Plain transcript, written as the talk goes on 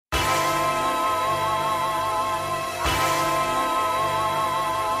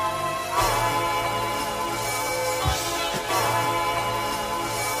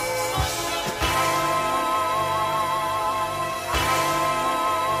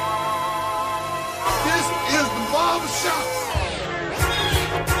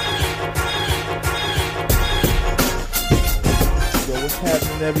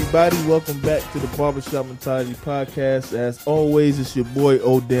Happening, everybody? Welcome back to the Barbershop Mentality Podcast. As always, it's your boy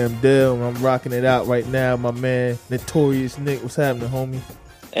Odam Dell. I'm rocking it out right now. My man Notorious Nick. What's happening, homie?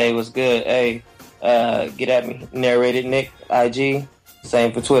 Hey, what's good? Hey, get at me. Narrated Nick, IG.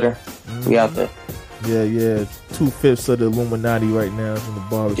 Same for Twitter. We out there. Yeah. 2/5 of the Illuminati right now is in the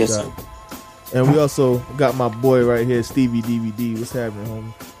barbershop. Yes, sir. And we also got my boy right here, Stevie DVD. What's happening,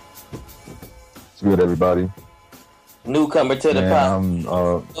 homie? It's good, everybody. Newcomer to the pod.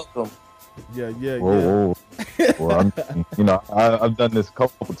 Welcome. Yeah. Whoa. Well, I've done this a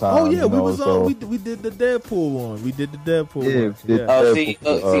couple times. Oh yeah, we did the Deadpool one. We did the Deadpool one. Yeah. Odell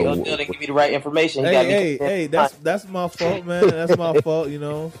didn't give me the right information. Hey, that's my fault, man. That's my fault. You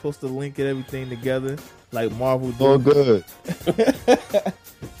know, I'm supposed to link everything together like Marvel do. Oh, good.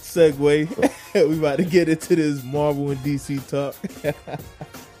 Segue. We about to get into this Marvel and DC talk.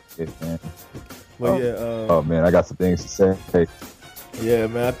 Yeah, man. But man, I got some things to say. Hey. Yeah,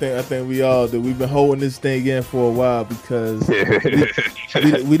 man, I think we all do. We've been holding this thing in for a while because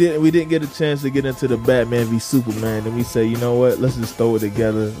we didn't get a chance to get into the Batman v Superman, and we say, you know what, let's just throw it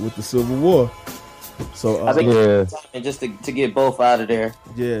together with the Civil War. So I think just to get both out of there.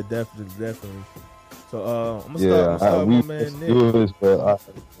 Yeah, definitely. So I'm gonna start with my man Nick.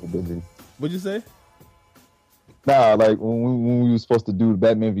 What'd you say? Nah, like when we were supposed to do the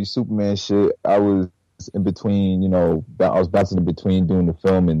Batman v Superman shit, I was in between, I was bouncing in between doing the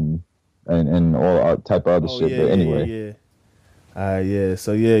film and all type of other shit. Yeah, but anyway, yeah.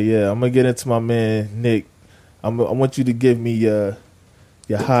 So I'm gonna get into my man Nick. I want you to give me your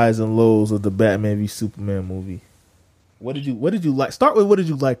highs and lows of the Batman v Superman movie. What did you like? Start with what did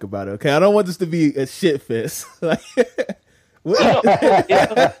you like about it? Okay, I don't want this to be a shit fest.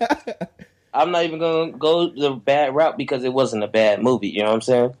 I'm not even going to go the bad route because it wasn't a bad movie. You know what I'm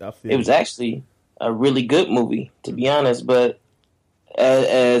saying? It was actually a really good movie, to be honest. But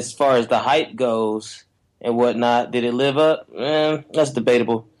as far as the hype goes and whatnot, did it live up? That's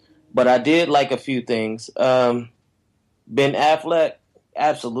debatable. But I did like a few things. Ben Affleck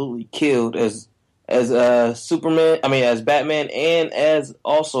absolutely killed as Superman. I mean, as Batman and as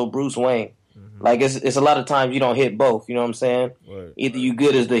also Bruce Wayne. Like it's a lot of times you don't hit both. You know what I'm saying? Right. Either you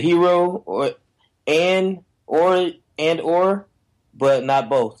good as the hero or but not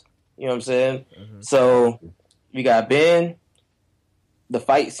both. You know what I'm saying? Mm-hmm. So we got Ben. The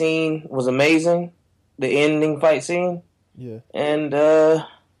fight scene was amazing. The ending fight scene. Yeah. And I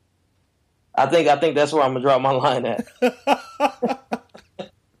think that's where I'm gonna drop my line at.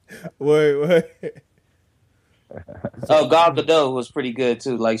 Wait. Oh, Gal Gadot was pretty good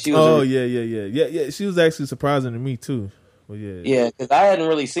too. Like she was. Yeah. She was actually surprising to me too. Well, yeah, because I hadn't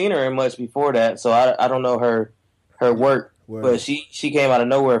really seen her in much before that, so I don't know her work. But she came out of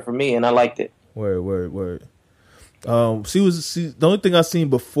nowhere for me, and I liked it. Word. The only thing I seen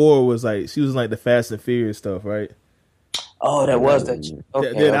before was like she was in like the Fast and Furious stuff, right? Oh, that was that.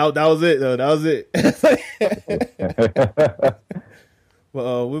 Okay. That was it though. That was it.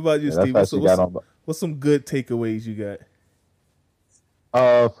 Well, what about you, Steve? What's some good takeaways you got?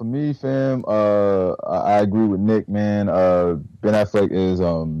 For me, fam, I agree with Nick, man. Ben Affleck is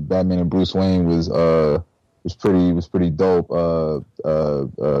Batman and Bruce Wayne was pretty dope.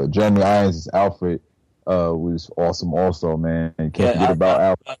 Jeremy Irons' Alfred was awesome, also, man. Can't forget about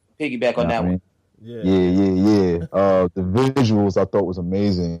Alfred. Piggyback on that one. Yeah. The visuals I thought was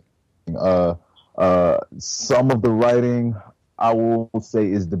amazing. Some of the writing I will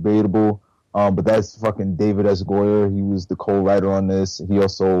say is debatable. But that's fucking David S. Goyer. He was the co-writer on this. He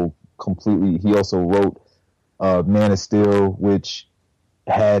also wrote Man of Steel, which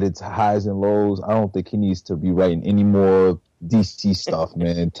had its highs and lows. I don't think he needs to be writing any more DC stuff,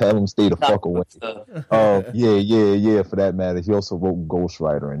 man. Tell him stay the fuck away. Yeah, for that matter. He also wrote Ghost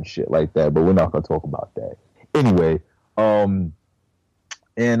Rider and shit like that, but we're not gonna talk about that. Anyway,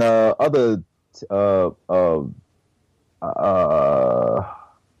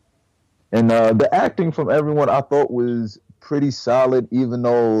 the acting from everyone I thought was pretty solid, even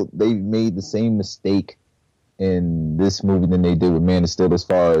though they made the same mistake in this movie than they did with Man of Steel as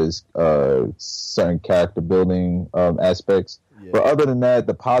far as certain character building aspects. Yeah. But other than that,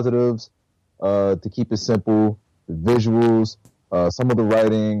 the positives, to keep it simple, the visuals, some of the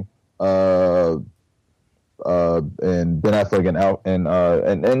writing, and Ben Affleck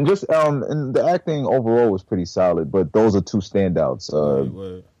and just and the acting overall was pretty solid. But those are two standouts.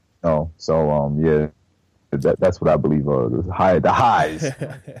 Right. Yeah, that's what I believe are the highs.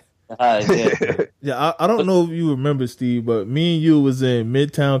 Yeah, I don't know if you remember, Steve, but me and you was in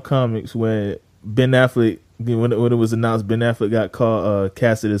Midtown Comics when Ben Affleck, when it was announced Ben Affleck got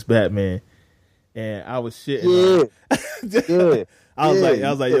casted as Batman, and I was shitting. Yeah. I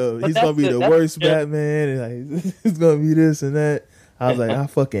was like, yo, he's gonna be the worst Batman, and like he's gonna be this and that. I was like, I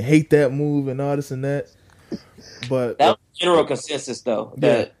fucking hate that move and all this and that. But that was general consensus though,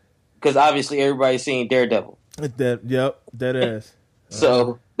 that because obviously everybody's seen Daredevil. That ass.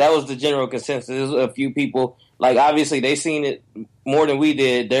 So that was the general consensus. There was a few people, like obviously they seen it more than we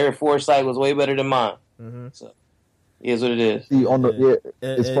did. Their foresight was way better than mine. Mm-hmm. So it is what it is. See,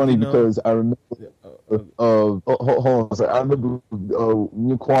 it's funny because I remember. Hold on. I remember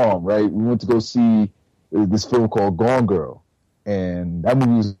me and Kwame, right? We went to go see this film called Gone Girl, and that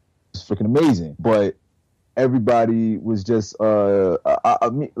movie was freaking amazing. But everybody was just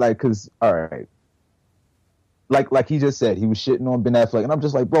because all right. Like he just said, he was shitting on Ben Affleck, and I'm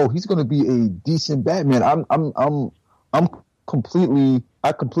just like, bro, he's gonna be a decent Batman. I completely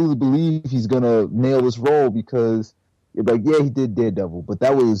believe he's gonna nail this role because you're like, yeah, he did Daredevil, but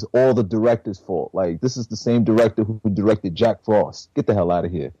that was all the director's fault. Like, this is the same director who directed Jack Frost. Get the hell out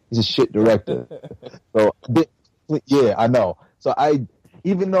of here. He's a shit director. So yeah, I know. So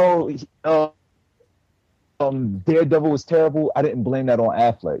even though Daredevil was terrible, I didn't blame that on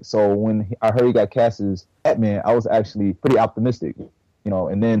Affleck. So when I heard he got cast as Batman, I was actually pretty optimistic,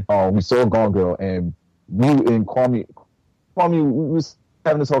 And then we saw Gone Girl, and you and Kwame we was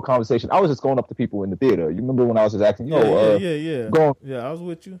having this whole conversation. I was just going up to people in the theater. You remember when I was just asking, yeah, I was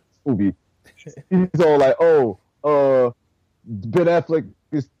with you. Movie. He's all like, Ben Affleck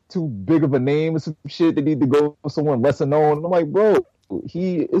is too big of a name or some shit. They need to go for someone lesser known. And I'm like, bro,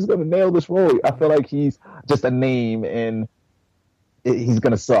 he is going to nail this role. I feel like he's just a name and he's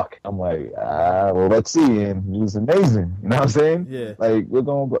going to suck. I'm like, well, let's see. And he was amazing. You know what I'm saying? Yeah. Like, we're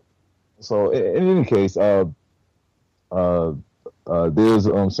going. So, in any case, there's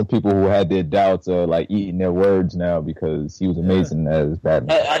some people who had their doubts like eating their words now because he was amazing as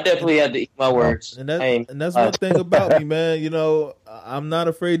Batman. I definitely had to eat my words. And that's one thing about me, man. I'm not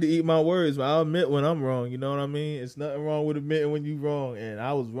afraid to eat my words, but I'll admit when I'm wrong. You know what I mean? It's nothing wrong with admitting when you're wrong. And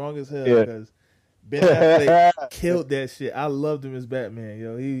I was wrong as hell because Ben Affleck killed that shit. I loved him as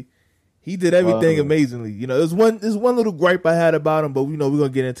Batman. He did everything amazingly. There's one little gripe I had about him, but we're gonna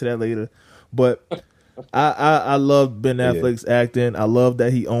get into that later. But I love Ben Affleck's acting. I love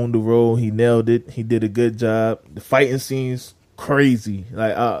that he owned the role. He nailed it. He did a good job. The fighting scenes, crazy.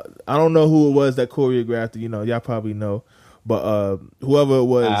 Like I don't know who it was that choreographed it. Y'all probably know, but whoever it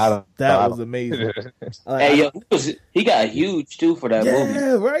was, that was amazing. He got huge too for that movie.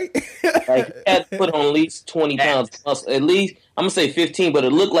 Yeah, right. Like he had to put on at least 20 pounds of muscle. At least I'm gonna say 15, but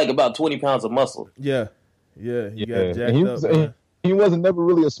it looked like about 20 pounds of muscle. Yeah. He got jacked up. He wasn't never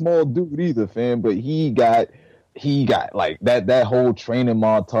really a small dude either, fam. But he got like that whole training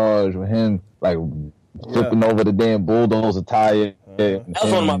montage with him like flipping over the damn bulldozer tire that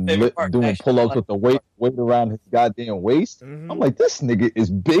was one of my favorite parts, doing pull-ups with the weight around his goddamn waist. Mm-hmm. I'm like, this nigga is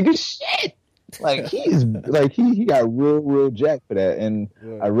big as shit. Like he is like he got real jacked for that. And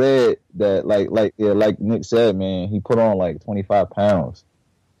I read that like Nick said, man, he put on like 25 pounds.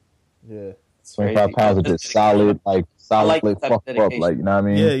 Yeah. 25 pounds of just solid fucked up, like, you know what I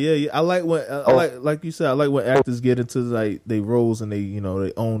mean? Yeah. I like when, like you said, I like when actors get into like their roles and they,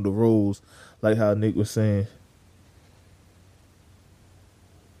 they own the roles, like how Nick was saying.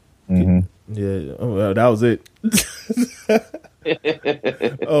 Mm-hmm. Yeah, that was it.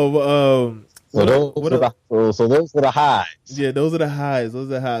 So those are the highs. Yeah, those are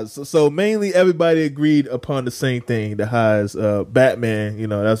the highs. So mainly everybody agreed upon the same thing. The highs, Batman.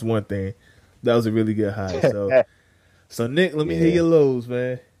 That's one thing. That was a really good high. So Nick, let me hear your lows,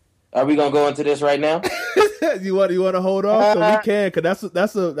 man. Are we gonna go into this right now? you want to hold off? So we can, cause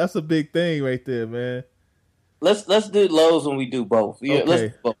that's a big thing right there, man. Let's do lows when we do both. Okay. Let's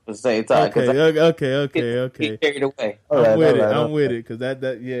do both at the same time. Okay. Get carried away. I'm with it, cause that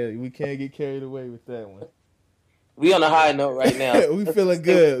we can't get carried away with that one. We on a high note right now. we feeling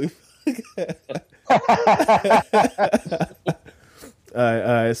good. All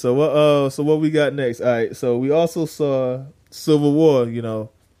right. So what we got next? All right. So we also saw Civil War.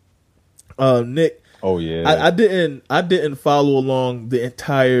 Nick. Oh yeah. I didn't follow along the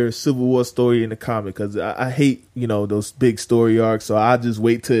entire Civil War story in the comic because I hate those big story arcs. So I just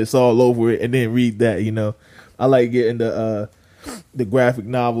wait till it's all over and then read that. I like getting the graphic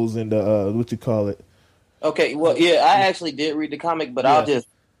novels and the what you call it. Okay. Well, yeah, I actually did read the comic, but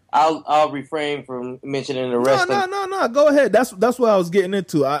I'll refrain from mentioning the rest. No. Go ahead. That's what I was getting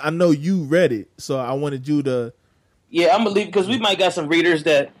into. I know you read it, so I wanted you to. Yeah, I'm gonna leave because we might got some readers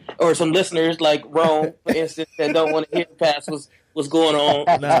or some listeners like Rome, for instance, that don't want to hear past what's going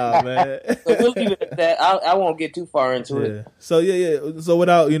on. Nah, man. So we'll leave it at that. I won't get too far into it. So So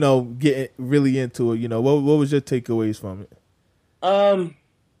without getting really into it, what was your takeaways from it?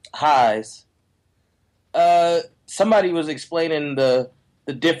 Highs. Somebody was explaining the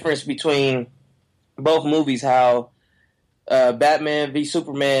difference between both movies. How Batman v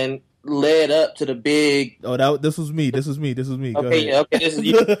Superman led up to the big. Oh, this was me. This was me. Okay, okay, this is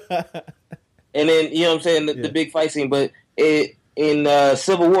you. And then you know what I'm saying, the big fight scene. But in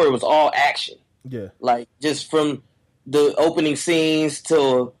Civil War, it was all action. Yeah, like just from the opening scenes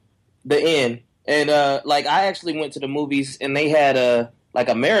till the end. And like I actually went to the movies, and they had a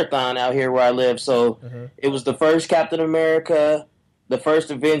marathon out here where I live. So it was the first Captain America, the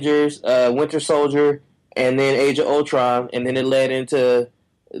first Avengers, Winter Soldier, and then Age of Ultron, and then it led into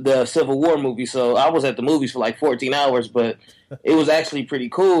the Civil War movie. So I was at the movies for like 14 hours, but it was actually pretty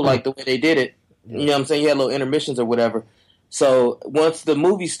cool, like the way they did it. You know what I'm saying? You had little intermissions or whatever. So once the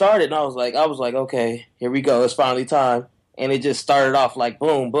movie started, I was like, okay, here we go. It's finally time. And it just started off like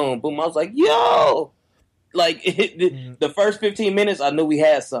boom, boom, boom. I was like, yo! Like the first 15 minutes, I knew we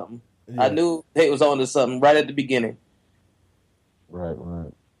had something. Yeah. I knew it was on to something right at the beginning. Right.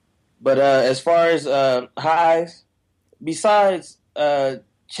 But as far as highs, besides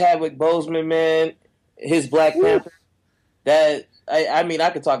Chadwick Boseman, man, his Black Panther, that I mean,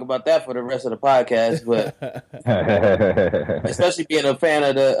 I could talk about that for the rest of the podcast, but especially being a fan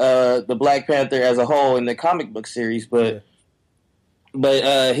of the Black Panther as a whole in the comic book series, but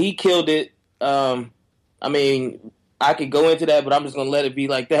he killed it. I mean, I could go into that, but I'm just gonna let it be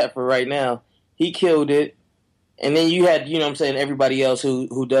like that for right now. He killed it, and then you had, everybody else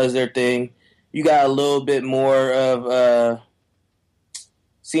who does their thing. You got a little bit more of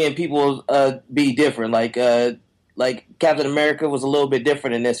seeing people be different, like Captain America was a little bit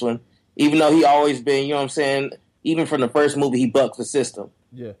different in this one, even though he always been, even from the first movie, he bucked the system.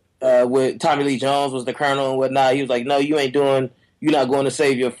 Yeah. With Tommy Lee Jones was the colonel and whatnot. He was like, no, you're not going to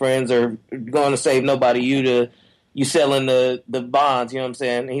save your friends or going to save nobody. You selling the bonds, you know what I'm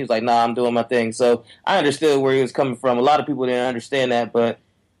saying? And he was like, nah, I'm doing my thing. So I understood where he was coming from. A lot of people didn't understand that, but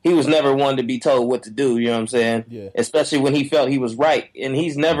he was never one to be told what to do, you know what I'm saying? Yeah. Especially when he felt he was right. And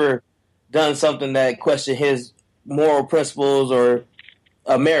he's never done something that questioned his moral principles or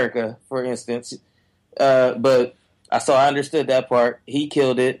America, for instance. But I understood that part. He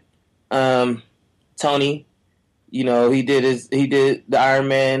killed it. Tony, he did the Iron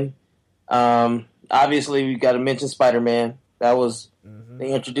Man. Obviously we got to mention Spider-Man. That was,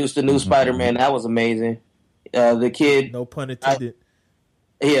 they introduced the new Spider-Man. That was amazing. The kid. No pun intended.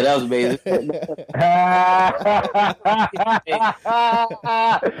 Yeah, that was amazing.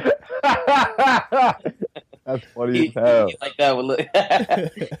 That's funny as hell. Like that would look. I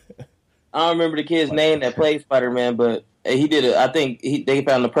don't remember the kid's name that played Spider-Man, but he did it. I think they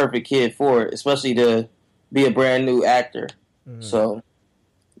found the perfect kid for it, especially to be a brand new actor. So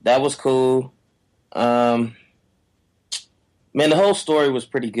that was cool. Man, the whole story was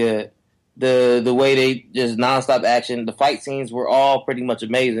pretty good. The way they just nonstop action, the fight scenes were all pretty much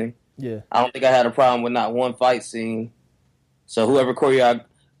amazing. Yeah, I don't think I had a problem with not one fight scene. So who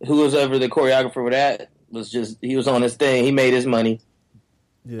was ever the choreographer for that he was on his thing. He made his money.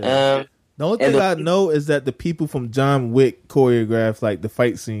 Yeah. The only thing I know is that the people from John Wick choreographed like the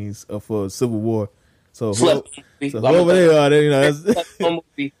fight scenes for Civil War. So whoever they are, that's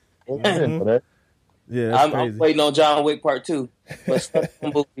movie. Yeah, I'm waiting on John Wick Part 2, but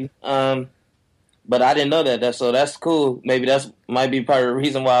movie. But I didn't know that. So that's cool. Maybe that's might be part of the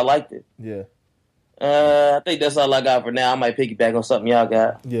reason why I liked it. Yeah. I think that's all I got for now. I might piggyback on something y'all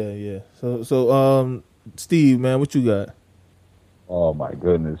got. Yeah. So Steve, man, what you got? Oh my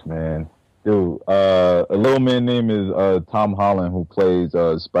goodness, man. Dude, a little man name is Tom Holland, who plays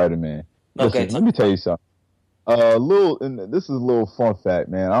Spider-Man. Listen, let me tell you something. This is a little fun fact,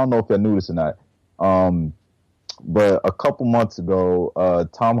 man. I don't know if you knew this or not. But a couple months ago,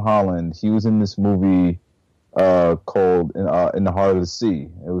 Tom Holland, he was in this movie called In the Heart of the Sea.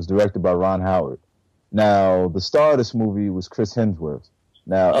 It was directed by Ron Howard. Now, the star of this movie was Chris Hemsworth.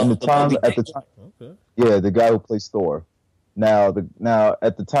 Now, at the time, okay. Yeah, the guy who plays Thor. Now,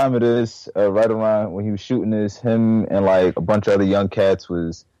 at the time of this, right around when he was shooting this, him and like a bunch of other young cats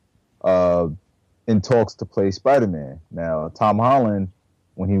was in talks to play Spider-Man. Now, Tom Holland,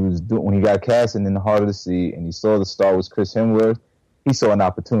 when he got cast in The Heart of the Sea, and he saw the star was Chris Hemsworth, he saw an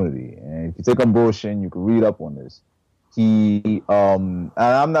opportunity. And if you think I'm bullshitting, you can read up on this. And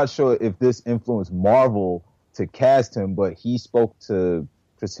I'm not sure if this influenced Marvel to cast him, but he spoke to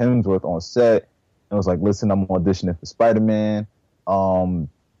Chris Hemsworth on set and was like, listen, I'm auditioning for Spider-Man.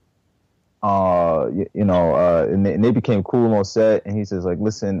 And they became cool on set. And he says, like,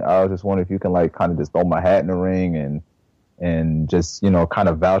 listen, I was just wondering if you can, like, kind of just throw my hat in the ring and just, kind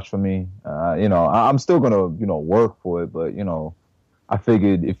of vouch for me. I'm still going to, work for it. But, I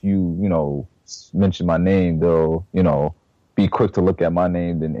figured if you, mention my name, they'll, be quick to look at my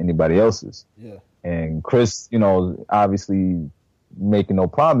name than anybody else's. Yeah. And Chris, obviously making no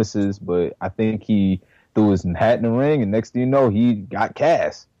promises, but I think he threw his hat in the ring, and next thing you know, he got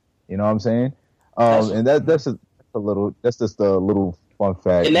cast. You know what I'm saying? And that's just a little fun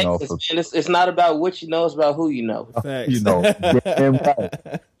fact. It's not about what you know; it's about who you know. Facts.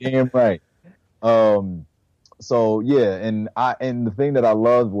 Damn right. So yeah, and the thing that I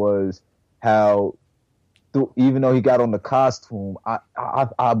loved was how, even though he got on the costume,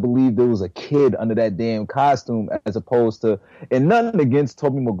 I believe there was a kid under that damn costume, as opposed to, and nothing against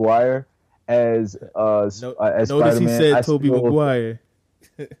Tobey Maguire as Spider-Man. Notice he said Tobey Maguire.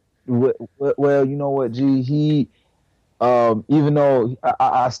 Well, you know what, G? He, even though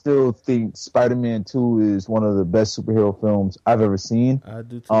I still think Spider-Man 2 is one of the best superhero films I've ever seen. I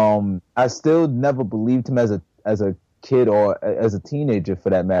do too. I still never believed him as a kid or as a teenager, for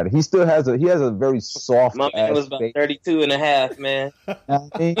that matter. He still has a very soft. My man was about 32 and a half, man.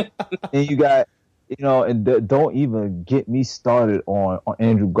 And you got, and don't even get me started on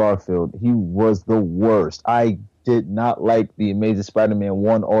Andrew Garfield. He was the worst. I did not like the Amazing Spider-Man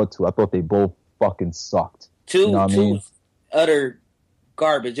 1 or 2. I thought they both fucking sucked. Two utter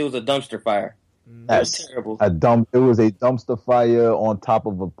garbage. It was a dumpster fire. It was terrible. It was a dumpster fire on top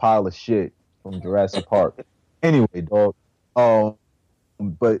of a pile of shit from Jurassic Park. Anyway, dog.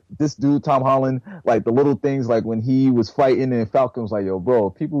 But this dude, Tom Holland, like the little things, like when he was fighting and Falcon was like, yo,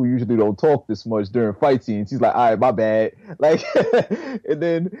 bro, people usually don't talk this much during fight scenes. He's like, all right, my bad. Like, and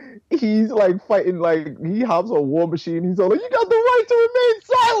then he's like fighting, like he hops on War Machine. He's all like, you got the right to remain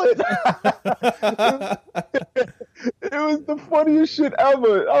silent. It was the funniest shit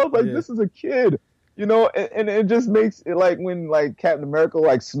ever. I was like, This is a kid. And it just makes it, like when like Captain America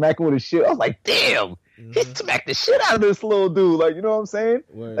like smacking with his shit. I was like, damn. He smacked the shit out of this little dude, like, you know what I'm saying?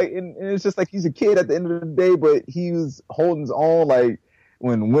 Right. Like, and it's just like he's a kid at the end of the day, but he was holding his own. Like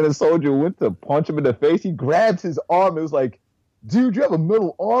when Winter Soldier went to punch him in the face, he grabbed his arm. It was like, dude, you have a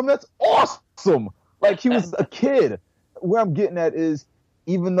middle arm? That's awesome! Like he was a kid. Where I'm getting at is,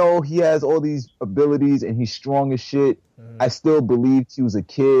 even though he has all these abilities and he's strong as shit, I still believed he was a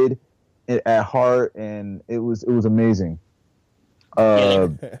kid at heart, and it was amazing.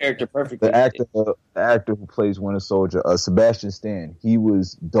 Character perfectly. The actor who plays Winter Soldier, Sebastian Stan, he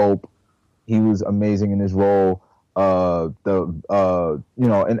was dope. He was amazing in his role. And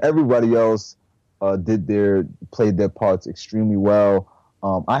everybody else played their parts extremely well.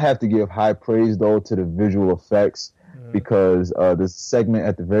 I have to give high praise though to the visual effects, because this segment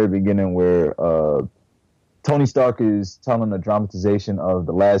at the very beginning where Tony Stark is telling a dramatization of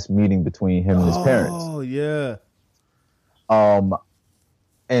the last meeting between him and his parents. Oh yeah.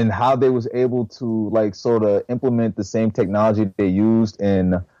 And how they was able to like sort of implement the same technology they used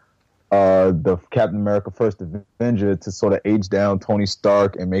in the Captain America First Avenger to sort of age down Tony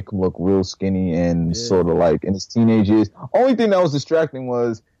Stark and make him look real skinny and sort of like in his teenage years. Only thing that was distracting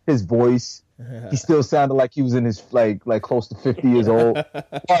was his voice. He still sounded like he was in his like close to 50 years old.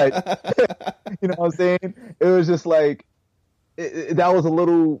 But you know what I'm saying? It was just like that was a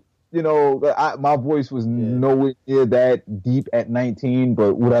little. My voice was nowhere near that deep at 19,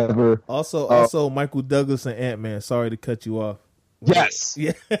 but whatever. Also, Michael Douglas and Ant-Man. Sorry to cut you off. Yes.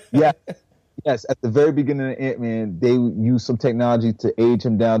 Yeah. Yes. At the very beginning of Ant-Man, they used some technology to age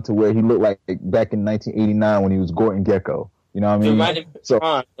him down to where he looked like back in 1989 when he was Gordon Gekko. You know what I mean? It reminded me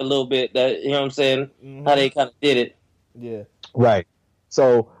of a little bit. That, you know what I'm saying? Mm-hmm. How they kind of did it. Yeah. Right.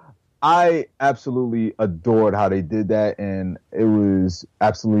 So I absolutely adored how they did that, and it was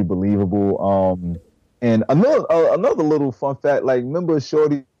absolutely believable. And another little fun fact, like, remember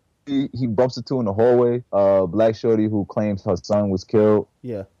Shorty he bumps into in the hallway, black Shorty who claims her son was killed?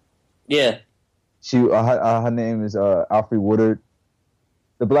 Yeah. Yeah. She her name is Alfre Woodard,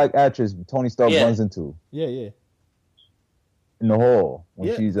 the black actress Tony Stark runs into. Yeah. In the hall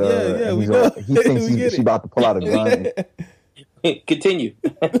when she's he thinks she's about to pull out a gun. Continue.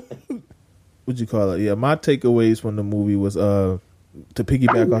 What'd you call it? Yeah, my takeaways from the movie was to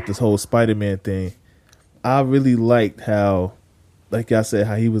piggyback off this whole Spider-Man thing. I really liked how, like I said,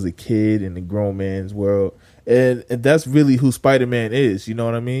 how he was a kid in the grown man's world, and that's really who Spider-Man is. You know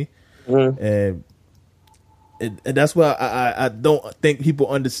what I mean? Mm-hmm. And that's why I don't think people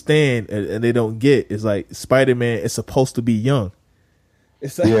understand and they don't get. It's like Spider-Man is supposed to be young.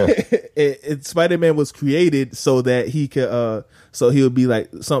 It's like Spider-Man was created so that he could, so he would be like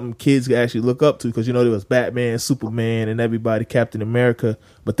something kids could actually look up to, because there was Batman, Superman, and everybody, Captain America,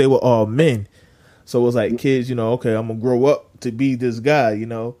 but they were all men. So it was like kids, okay, I'm gonna grow up to be this guy,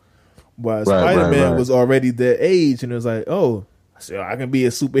 While Spider-Man was already their age, and it was like, oh, so I can be a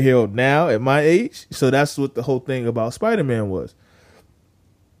superhero now at my age. So that's what the whole thing about Spider-Man was.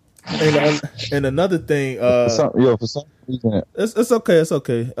 And another thing, for some reason, it's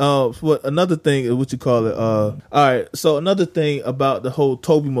okay. What another thing? What you call it? All right. So another thing about the whole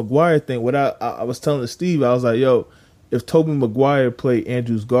Tobey Maguire thing. What I was telling Steve, I was like, yo, if Tobey Maguire played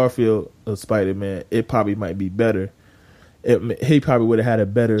Andrew Garfield of Spider-Man, it probably might be better. He probably would have had a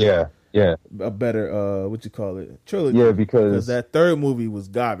better, a better what you call it, trilogy. Yeah, because that third movie was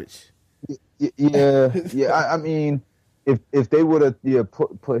garbage. Yeah. I mean, if they would have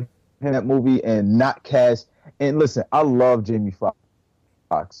put him in that movie and not cast, and listen, I love Jamie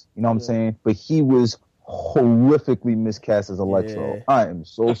Foxx, you know what I'm saying, but he was horrifically miscast as Electro. I am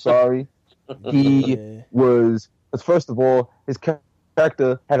so sorry. He was, first of all, his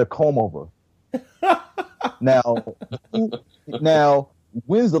character had a comb over. Now,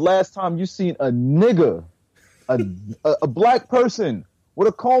 when's the last time you seen a nigga, a black person with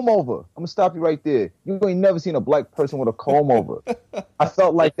a comb over? I'm gonna stop you right there. You ain't never seen a black person with a comb over. I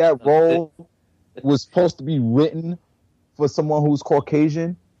felt like that role was supposed to be written for someone who's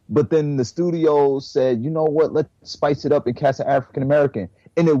Caucasian, but then the studio said, you know what, let's spice it up and cast an African American.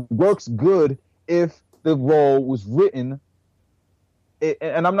 And it works good if the role was written,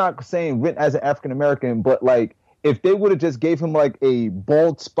 and I'm not saying written as an African American, but like if they would have just gave him like a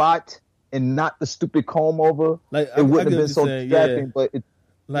bald spot and not the stupid comb over, it wouldn't have been so distracting. But you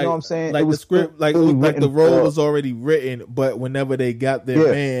know what I'm saying? Like the script, like the role was already written, but whenever they got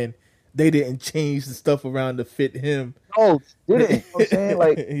their man, they didn't change the stuff around to fit him. Oh, didn't. You know what I'm saying?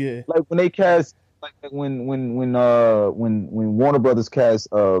 Like, like when they cast, like when Warner Brothers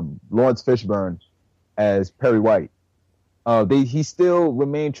cast Lawrence Fishburne as Perry White, he still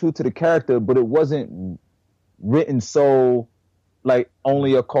remained true to the character, but it wasn't written so like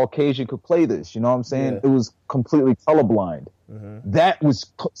only a Caucasian could play this. You know what I'm saying? It was completely colorblind. That was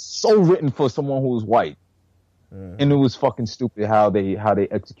so written for someone who was white. And it was fucking stupid how they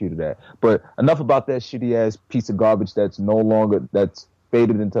executed that. But enough about that shitty ass piece of garbage that's that's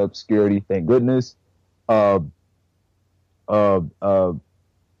faded into obscurity. Thank goodness. I'm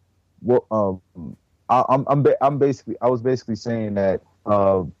basically saying that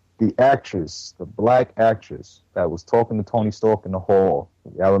the actress, the black actress that was talking to Tony Stark in the hall,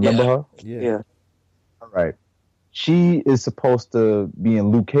 y'all remember her? Yeah. All right. She is supposed to be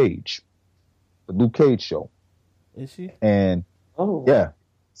in Luke Cage, the Luke Cage show. Is she? And yeah.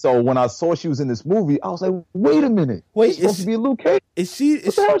 So when I saw she was in this movie, I was like, wait a minute. She's supposed to be Luke Cage. Is she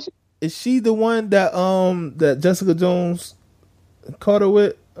the one that that Jessica Jones caught him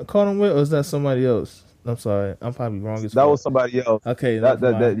with, or is that somebody else? I'm sorry, I'm probably wrong. That was somebody else. Okay, all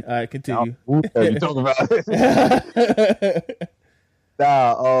right, continue. You talking about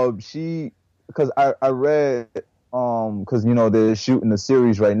it? She, because I read, because they're shooting the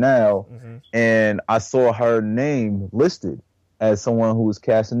series right now, and I saw her name listed as someone who was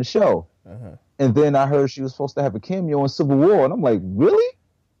cast in the show, and then I heard she was supposed to have a cameo in Civil War, and I'm like, really?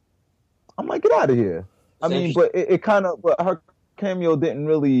 I'm like, get out of here. I mean, but it kind of, but her cameo didn't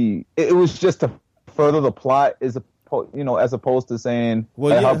really. It was just to further the plot, as opposed to saying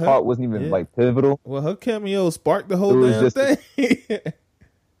her part wasn't even like pivotal. Well, her cameo sparked the whole damn thing.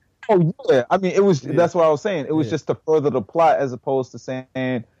 Oh yeah, I mean, it was. That's what I was saying. It was just to further the plot, as opposed to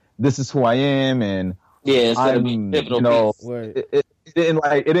saying this is who I am, and I'm, pivotal. It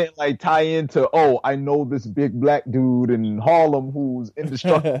didn't tie into, I know this big black dude in Harlem who's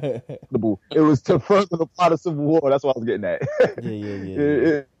indestructible. It was to further the plot of Civil War. That's what I was getting at.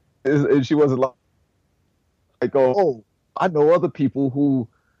 And she wasn't like, I know other people who,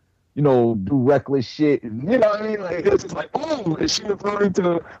 do reckless shit. And, you know what I mean? Like, it's just like, is she referring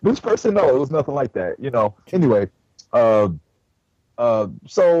to this person? No, it was nothing like that. Anyway,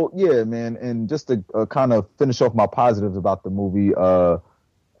 so yeah, man. And just to kind of finish off my positives about the movie, the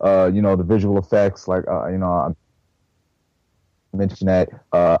visual effects, like, I mentioned that.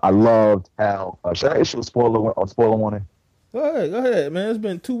 I loved how, should I issue a spoiler warning? Go ahead, man. It's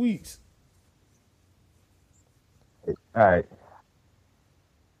been 2 weeks. All right.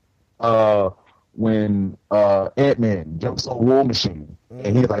 When Ant-Man jumps on War Machine,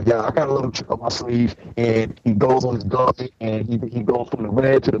 and he's like, I got a little trick up my sleeve, and he goes on his gauntlet, and he goes from the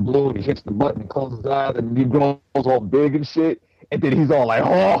red to the blue, and he hits the button and closes his eyes, and he grows all big and shit, and then he's all like,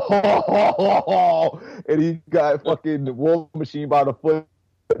 and he got fucking the War Machine by the foot,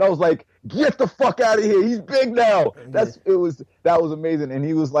 And I was like, get the fuck out of here. He's big now. That was amazing. And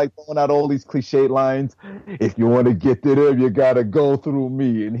he was like throwing out all these cliche lines. If you want to get to them, you gotta go through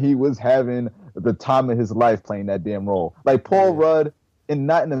me. And he was having the time of his life playing that damn role. Like Paul Rudd, and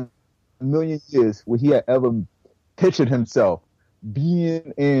not in a million years would he have ever pictured himself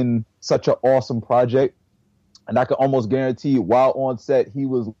being in such an awesome project. And I can almost guarantee while on set, he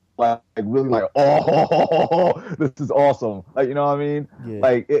was like really like, oh, this is awesome. Like, you know what I mean? Yeah.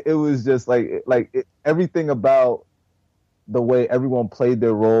 Like it was just everything about the way everyone played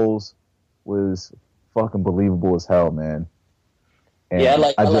their roles was fucking believable as hell, man. And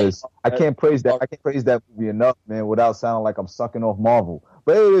yeah, I can't praise that. I can't praise that movie enough, man, without sounding like I'm sucking off Marvel.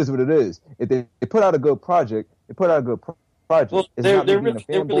 But it is what it is. If they put out a good project, project. Well, there really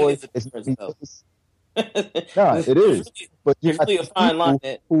is a difference, though. Nah, it is. But there's really a fine line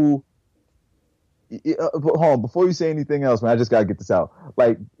who hold on, before you say anything else, man, I just gotta get this out.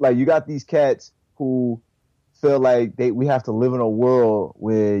 Like you got these cats who feel like we have to live in a world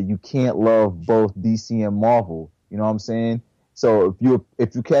where you can't love both DC and Marvel. You know what I'm saying? So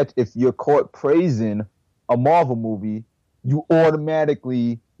if you're caught praising a Marvel movie, you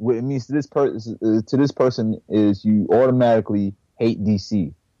automatically, what it means to this person is you automatically hate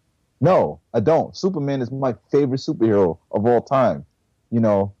DC. No, I don't. Superman is my favorite superhero of all time, you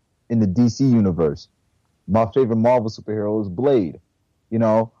know, in the DC universe. My favorite Marvel superhero is Blade, you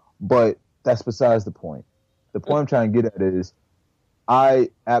know, but that's besides the point. The point I'm trying to get at is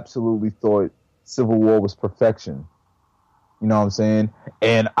I absolutely thought Civil War was perfection. You know what I'm saying?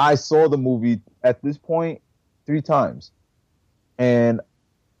 And I saw the movie at this point 3 times. And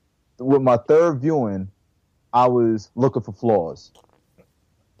with my third viewing, I was looking for flaws.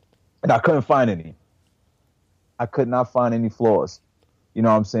 And I couldn't find any. I could not find any flaws. You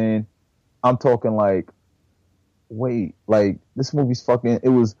know what I'm saying? I'm talking like, wait, like this movie's fucking, it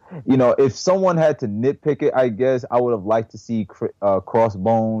was, you know, if someone had to nitpick it, I guess I would have liked to see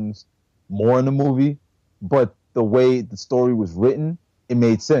Crossbones more in the movie. But the way the story was written, it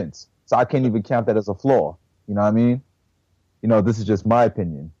made sense. So I can't even count that as a flaw. You know what I mean? You know, this is just my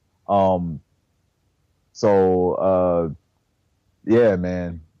opinion. Yeah,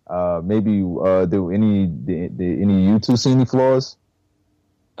 man. Maybe do any you two see any flaws?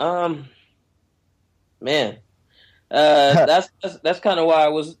 Man, that's kind of why I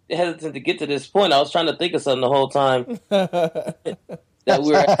was hesitant to get to this point. I was trying to think of something the whole time that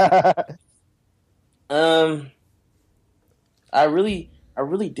we were. I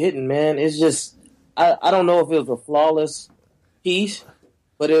really didn't, man. It's just I don't know if it was a flawless piece,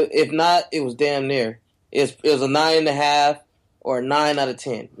 but if not, it was damn near. It was a 9.5 or a 9 out of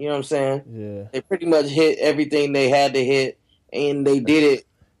 10. You know what I'm saying? Yeah. They pretty much hit everything they had to hit, and they did it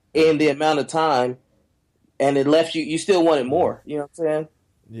in the amount of time, and it left you still wanted more. You know what I'm saying?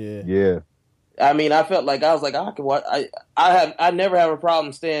 Yeah. Yeah. I mean, I felt like I was like, I could watch. I never have a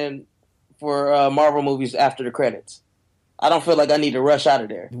problem staying for Marvel movies after the credits. I don't feel like I need to rush out of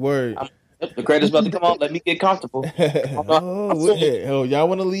there. Word. The credits about to come on. Let me get comfortable. Y'all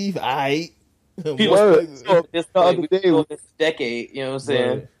want to leave? All right. This decade, you know what I'm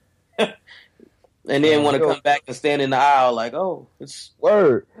saying? And then want to come back and stand in the aisle like, oh, it's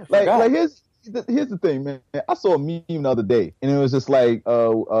word. Like here's the thing, man. I saw a meme the other day, and it was just like,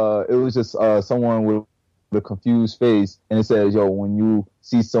 someone with a confused face, and it says, "Yo, when you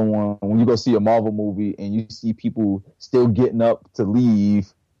go see a Marvel movie, and you see people still getting up to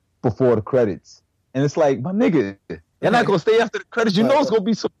leave before the credits, and it's like, my nigga, you're not gonna stay after the credits. You know it's gonna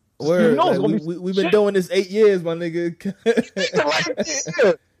be some." Word. We've been doing this 8 years, my nigga.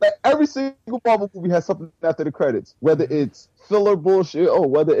 Like every single Marvel movie has something after the credits, whether it's filler bullshit or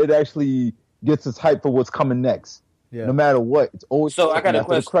whether it actually gets us hyped for what's coming next. Yeah. No matter what, it's always so. I got a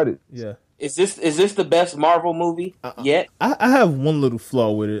question. The credits. Yeah. Is this the best Marvel movie yet? I have one little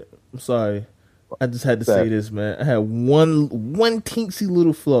flaw with it. I'm sorry. I just had to say this, man. I have one teensy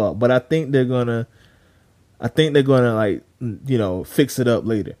little flaw, but I think they're gonna like, you know, fix it up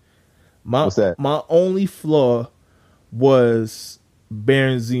later. What's that? My only flaw was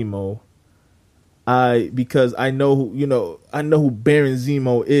Baron Zemo. Because I know who Baron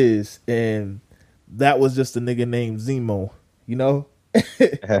Zemo is, and that was just a nigga named Zemo, you know.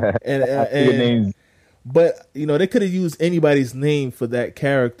 and but you know, they could have used anybody's name for that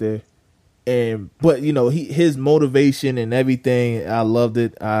character, but you know, his motivation and everything, I loved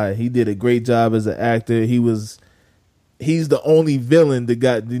it. He did a great job as an actor. He's the only villain that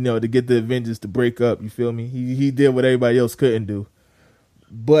got, you know, to get the Avengers to break up. You feel me? He did what everybody else couldn't do.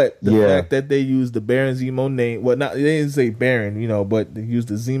 But the fact that they used the Baron Zemo name, well, not they didn't say Baron, you know, but they used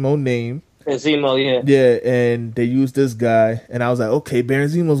the Zemo name, Zemo, yeah. Yeah, and they used this guy, and I was like, okay, Baron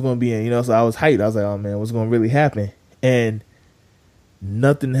Zemo's gonna be in, so I was hyped. I was like, oh man, what's gonna really happen? And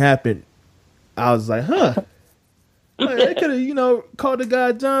nothing happened. I was like, huh. Like, they could have, called the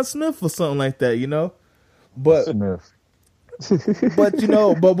guy John Smith or something like that, But Smith.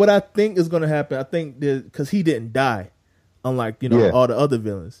 but what I think is gonna happen, I think because he didn't die, unlike all the other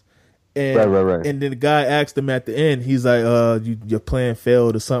villains. And, right. And then the guy asked him at the end, he's like, your plan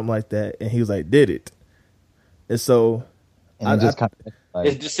failed or something like that. And he was like, did it? And so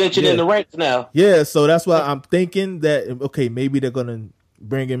it's dissension in the ranks now. Yeah, so that's why I'm thinking that, okay, maybe they're going to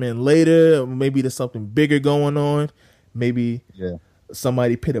bring him in later. Or maybe there's something bigger going on. Maybe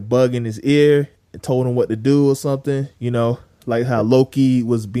somebody put a bug in his ear and told him what to do or something, like how Loki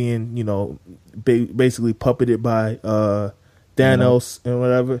was being, basically puppeted by Thanos and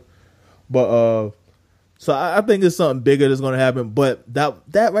whatever. But so I think it's something bigger that's going to happen. But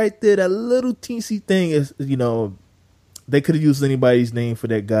that right there, that little teensy thing is, they could have used anybody's name for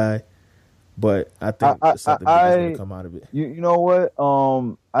that guy. But I think something big is going to come out of it. You know what?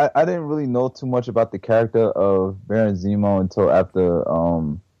 I didn't really know too much about the character of Baron Zemo until after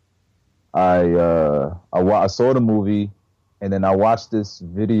I saw the movie, and then I watched this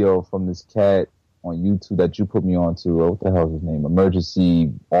video from this cat on YouTube that you put me on to. What the hell is his name?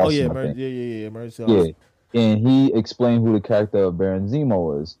 Emergency Awesome. Emergency Awesome. Yeah, and he explained who the character of Baron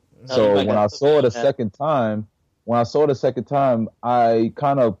Zemo is. So when I saw it the second time, I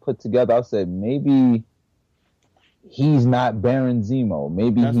kind of put together. I said maybe he's not Baron Zemo.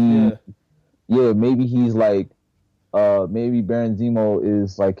 Maybe maybe he's like, maybe Baron Zemo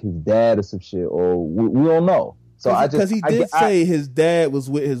is like his dad or some shit, or we don't know. So because he did say his dad was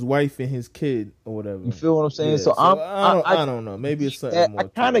with his wife and his kid or whatever. You feel what I'm saying? Yeah, I don't know. Maybe it's something more. I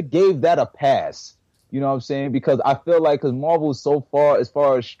kind of gave that a pass. You know what I'm saying? Because I feel like because Marvel is so far as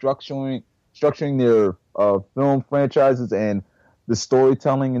structuring their film franchises and the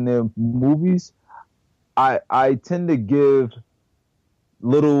storytelling in their movies, I tend to give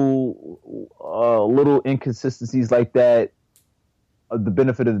little inconsistencies like that the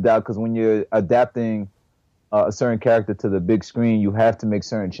benefit of the doubt, because when you're adapting a certain character to the big screen, you have to make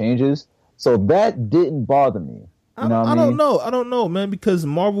certain changes. So that didn't bother me. I don't know, man, because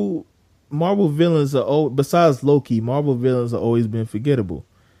Marvel villains are besides Loki, Marvel villains have always been forgettable.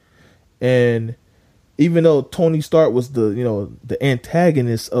 And even though Tony Stark was the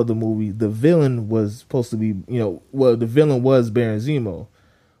antagonist of the movie, the villain was supposed to be, the villain was Baron Zemo.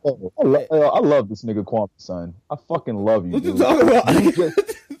 Oh, I love this nigga Kwame, son. I fucking love you. What you talking about?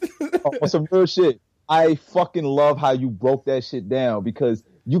 On some real shit. I fucking love how you broke that shit down, because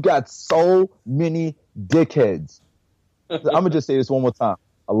you got so many dickheads. I'm gonna just say this one more time.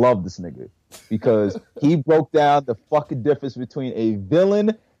 I love this nigga because he broke down the fucking difference between a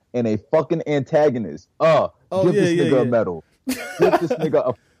villain and a fucking antagonist. Give this nigga a medal. Give this nigga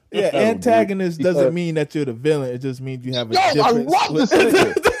a medal, antagonist doesn't mean that you're the villain. It just means you have a difference. I love this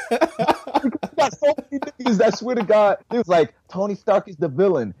nigga. You got so many niggas that swear to God, it was like Tony Stark is the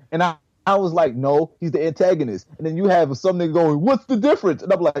villain, and I was like, no, he's the antagonist. And then you have some nigga going, what's the difference?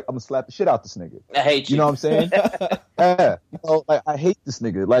 And I'm like, I'm gonna slap the shit out this nigga. I hate you. You know what I'm saying? Yeah. Like, I hate this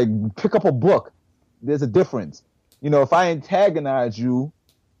nigga. Like, pick up a book. There's a difference. If I antagonize you,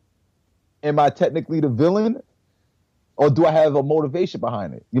 am I technically the villain? Or do I have a motivation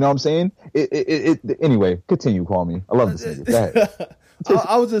behind it? You know what I'm saying? Anyway, continue, call me. I love this nigga. Go ahead.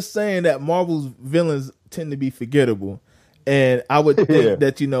 I was just saying that Marvel's villains tend to be forgettable. And I would think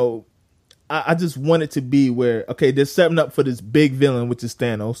that, I just want it to be where, okay, they're setting up for this big villain, which is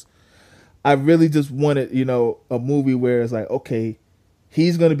Thanos. I really just wanted, a movie where it's like, okay,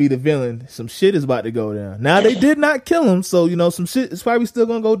 he's going to be the villain. Some shit is about to go down. Now, they did not kill him, so, some shit is probably still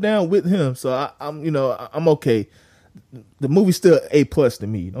going to go down with him. So, I'm okay. The movie's still A+ to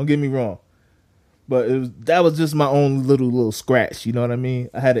me. Don't get me wrong. But that was just my own little scratch, you know what I mean?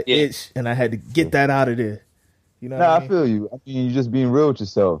 I had an itch, and I had to get that out of there. You know I feel you. I mean, you're just being real with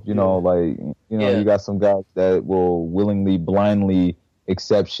yourself. You got some guys that will willingly, blindly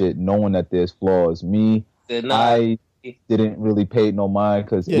accept shit, knowing that there's flaws. Me, I didn't really pay no mind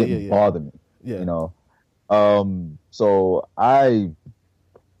because it didn't bother me. Yeah. So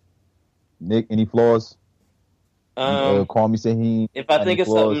Nick, any flaws? Call me, say he. If I think of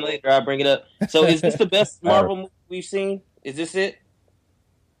something later, I'll bring it up. So, is this the best Marvel movie we've seen? Is this it?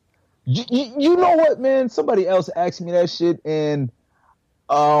 You know what, man? Somebody else asked me that shit, and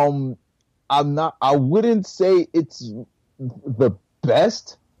I wouldn't say it's the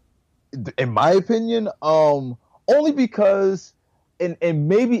best, in my opinion. Only because, and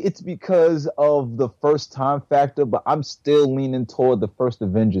maybe it's because of the first time factor, but I'm still leaning toward the first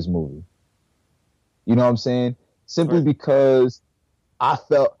Avengers movie. You know what I'm saying? Simply because I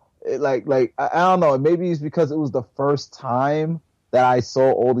felt like I don't know. Maybe it's because it was the first time that I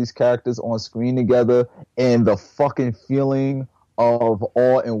saw all these characters on screen together, and the fucking feeling of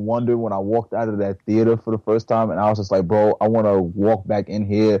awe and wonder when I walked out of that theater for the first time, and I was just like, bro, I want to walk back in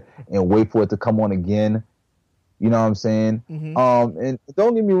here and wait for it to come on again. You know what I'm saying? Mm-hmm. And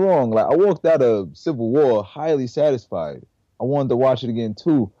don't get me wrong, like I walked out of Civil War highly satisfied. I wanted to watch it again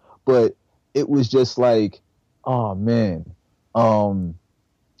too, but it was just like, oh man,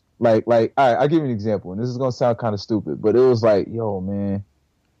 like, all right, I'll give you an example, and this is gonna sound kind of stupid, but it was like, yo, man,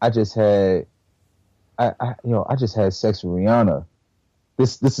 I just had sex with Rihanna.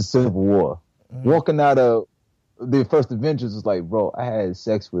 This is Civil War. Mm-hmm. Walking out of the first Avengers was like, bro, I had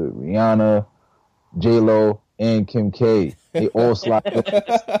sex with Rihanna, J-Lo, and Kim K. They all slide.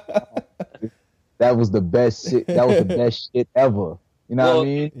 That was the best shit. That was the best shit ever. You know what I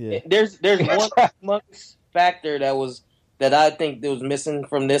mean? Yeah. There's one factor that I think that was missing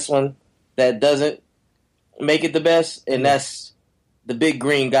from this one that doesn't make it the best, and that's the big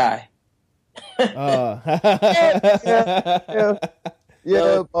green guy. It's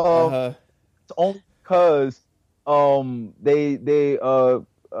only because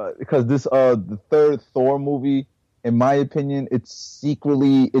because this the third Thor movie, in my opinion, it's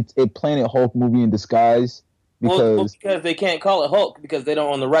secretly a Planet Hulk movie in disguise. Because they can't call it Hulk because they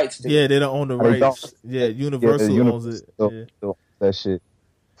don't own the rights to it. Yeah, they don't own the rights. Yeah, Universal owns it. That shit.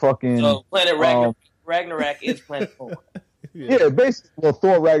 Fucking. So Planet Ragnarok is Planet Hulk. Yeah, basically, well,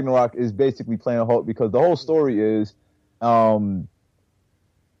 Thor Ragnarok is basically Planet Hulk because the whole story is,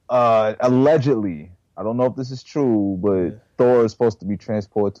 allegedly, I don't know if this is true, but Thor is supposed to be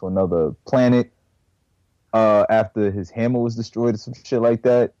transported to another planet after his hammer was destroyed or some shit like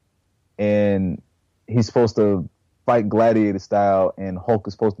that, and he's supposed to fight gladiator style, and Hulk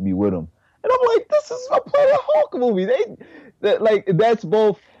is supposed to be with him. And I'm like, this is a Planet Hulk movie. That's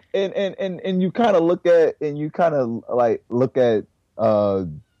both. And you kind of look at Kevin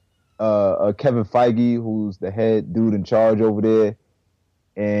Feige, who's the head dude in charge over there,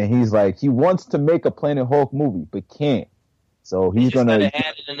 and he's like, he wants to make a Planet Hulk movie but can't. So he's gonna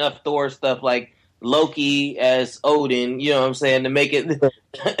add enough Thor stuff like Loki as Odin, you know what I'm saying, to make it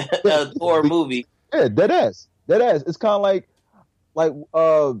a Thor movie. Yeah, dead ass. It's kind of like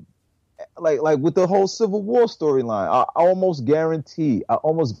with the whole Civil War storyline. I almost guarantee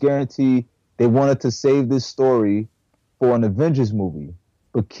they wanted to save this story for an Avengers movie,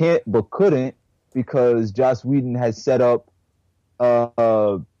 but couldn't because Joss Whedon had set up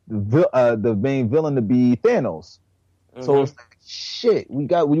the main villain to be Thanos. Mm-hmm. So it's like, shit, we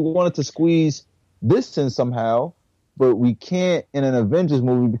wanted to squeeze this in somehow, but we can't in an Avengers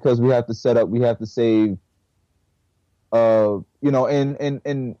movie because we have to save, and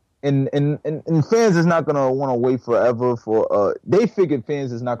fans is not gonna want to wait forever for. They figured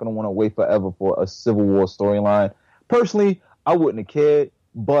fans is not gonna want to wait forever for a Civil War storyline. Personally, I wouldn't have cared,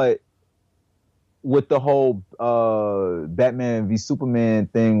 but with the whole Batman v Superman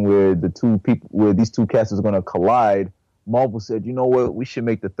thing, where these two cats are gonna collide, Marvel said, you know what, we should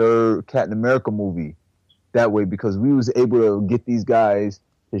make the third Captain America movie that way because we was able to get these guys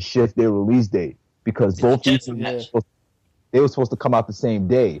to shift their release date because both these they were supposed to come out the same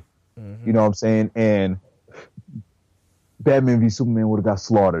day. Mm-hmm. You know what I'm saying? And Batman v Superman would have got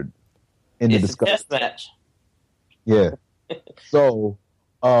slaughtered in the discussion. Test match. Yeah. So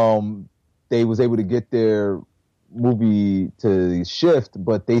they was able to get their movie to shift,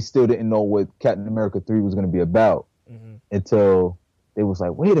 but they still didn't know what Captain America 3 was going to be about until they was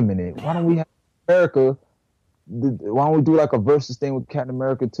like, wait a minute, why don't we have America? Why don't we do like a versus thing with Captain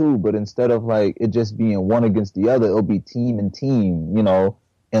America 2? But instead of like it just being one against the other, it'll be team and team, you know,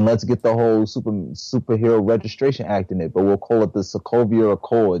 and let's get the whole superhero registration act in it, but we'll call it the Sokovia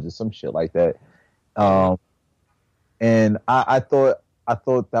Accords or some shit like that. And I thought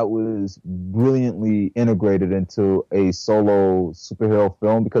that was brilliantly integrated into a solo superhero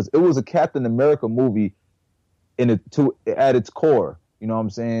film because it was a Captain America movie at its core. You know what I'm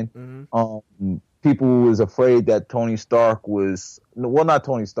saying? Mm-hmm. People was afraid that Tony Stark not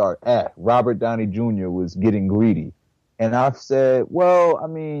Tony Stark, Robert Downey Jr. was getting greedy. And I've said, well, I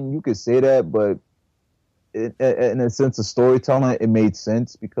mean, you could say that, but in a sense of storytelling, it made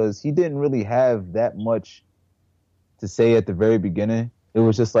sense because he didn't really have that much to say at the very beginning. It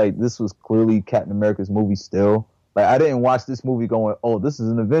was just like, this was clearly Captain America's movie still. Like, I didn't watch this movie going, oh, this is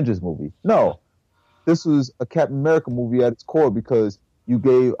an Avengers movie. No, this was a Captain America movie at its core because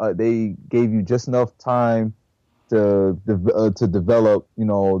they gave you just enough time to develop, you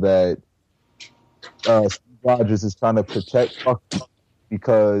know, that Steve Rogers is trying to protect Bucky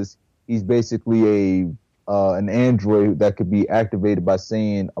because He's basically an android that could be activated by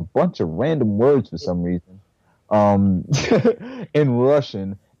saying a bunch of random words for some reason, in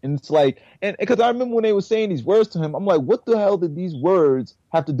Russian. And it's like, and because I remember when they were saying these words to him, I'm like, what the hell did these words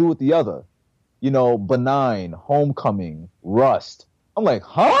have to do with the other? You know, benign, homecoming, rust. I'm like,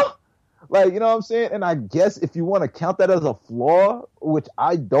 huh? Like, you know what I'm saying? And I guess if you want to count that as a flaw, which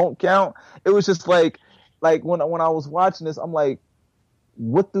I don't count, it was just like when I was watching this, I'm like,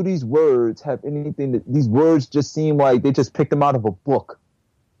 what do these words have anything that these words just seem like they just picked them out of a book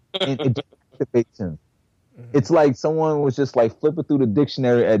and it just activates him. It's like someone was just like flipping through the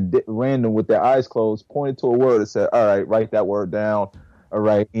dictionary at random with their eyes closed, pointed to a word and said, all right, write that word down. All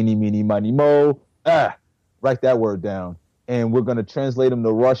right, eeny, meeny, miny, mo. Write that word down. And we're going to translate them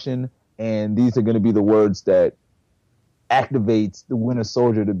to Russian. And these are going to be the words that activates the Winter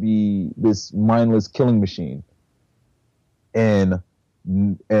Soldier to be this mindless killing machine. And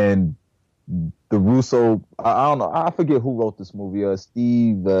the Russo, I don't know, I forget who wrote this movie.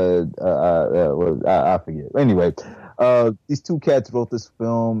 Steve, I forget. Anyway, these two cats wrote this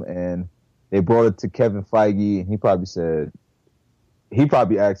film, and they brought it to Kevin Feige, and he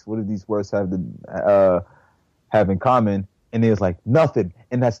probably asked, "What do these words have in common?" And he was like, "Nothing,"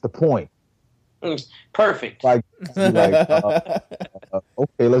 and that's the point. Perfect. Okay,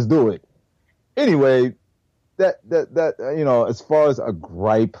 let's do it. Anyway, that you know, as far as a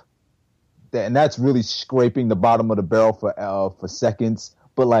gripe. And that's really scraping the bottom of the barrel for seconds,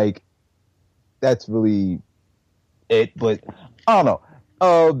 but like that's really it. But I don't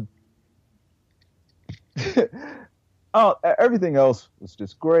know. Everything else was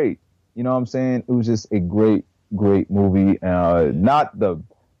just great. You know what I'm saying? It was just a great movie. Not the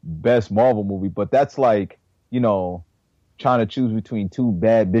best Marvel movie, but that's like, you know, trying to choose between two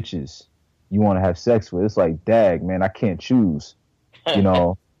bad bitches you want to have sex with. It's like, dag, man, I can't choose. You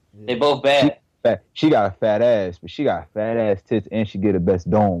know. They both bad. She got a fat ass, but she got fat ass tits, and she get the best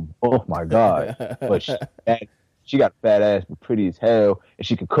dome. Oh my god! But she got a fat ass, but pretty as hell, and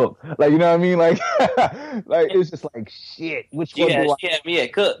she can cook. Like, you know what I mean? Like, like it's just like shit. Which one do she had me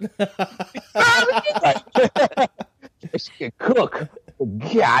at cook. She can cook.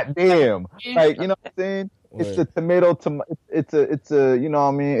 God damn! Like, you know what I'm saying? It's a tomato. It's a. You know what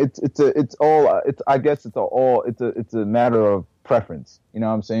I mean? It's all. I guess it's a matter of preference. You know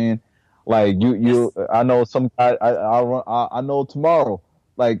what I'm saying? Like I know some guy. I know tomorrow.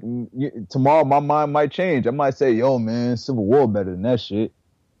 Like tomorrow, my mind might change. I might say, "Yo, man, Civil War better than that shit."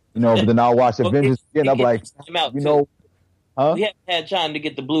 You know, but then I'll watch Avengers again. I'm like, you know, huh? We haven't had time to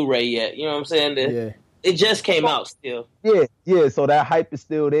get the Blu-ray yet. You know what I'm saying? It just came out still. Yeah. So that hype is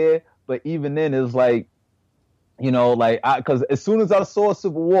still there, but even then, it's like, you know, like because as soon as I saw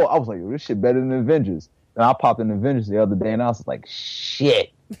Civil War, I was like, "Yo, this shit better than Avengers." And I popped in Avengers the other day, and I was like,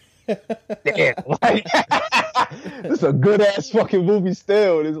 "Shit, damn!" Like, this is a good ass fucking movie.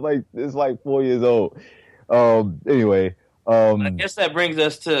 Still, it's like 4 years old. Anyway, I guess that brings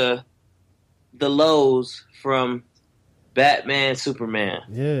us to the lows from Batman, Superman.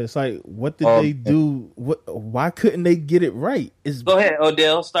 Yeah, it's like, what did they do? Why couldn't they get it right? Go ahead,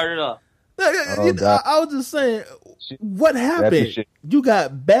 Odell. Start it off. I was just saying, what happened? You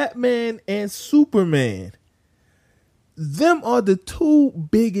got Batman and Superman. Them are the two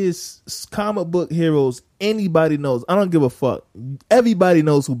biggest comic book heroes anybody knows. I don't give a fuck. Everybody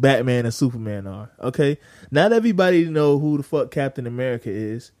knows who Batman and Superman are. Okay, not everybody know who the fuck Captain America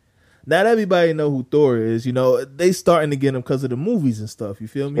is. Not everybody know who Thor is. You know, they starting to get them because of the movies and stuff. You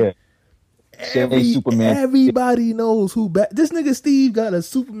feel me? Yeah. Superman. Everybody knows who this nigga Steve got a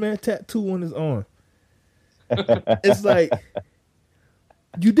Superman tattoo on his arm. It's like,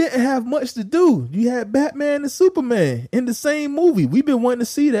 you didn't have much to do. You had Batman and Superman in the same movie. We've been wanting to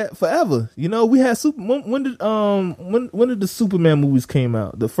see that forever. You know, we had when did the Superman movies came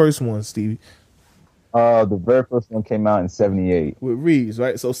out? The first one, Stevie. The very first one came out in 1978 with Reeves,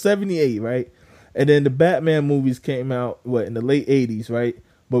 right? So 1978, right? And then the Batman movies came out in the late 80s, right?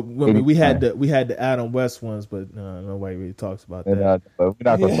 But we had the Adam West ones, but nobody really talks about that. We're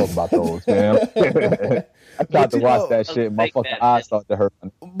not gonna talk about those, man. I tried to watch that shit. My fucking eyes started to hurt.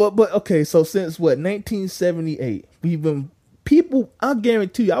 But okay, so since 1978, we've been people. I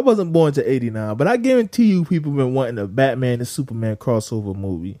guarantee you, I wasn't born to 89, but I guarantee you, people been wanting a Batman and Superman crossover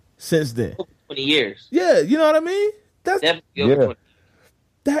movie since then. 20 years. Yeah, you know what I mean. That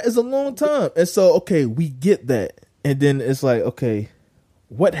is a long time. And so, okay, we get that, and then it's like, okay,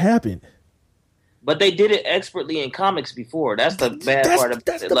 what happened? But they did it expertly in comics before. That's the bad part.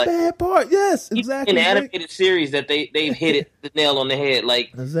 That's the bad part. Yes, exactly. In the animated series that they've hit the nail on the head.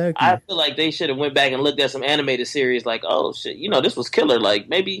 Like, exactly. I feel like they should have went back and looked at some animated series. Like, oh shit, this was killer. Like,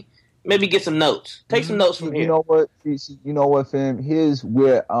 maybe Maybe get some notes. Take some notes from here. You know what, fam? Here's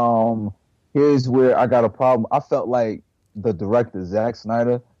where I got a problem. I felt like the director, Zack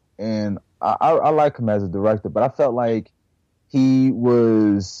Snyder, and I like him as a director, but I felt like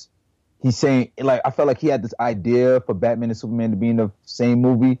he's saying, like, I felt like he had this idea for Batman and Superman to be in the same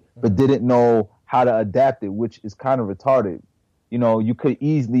movie, but didn't know how to adapt it, which is kind of retarded. You know, you could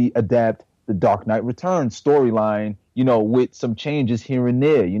easily adapt the Dark Knight Returns storyline, you know, with some changes here and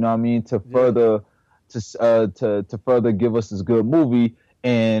there, you know what I mean, to further give us this good movie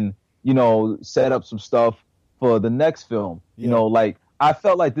and, you know, set up some stuff for the next film. You know, like, I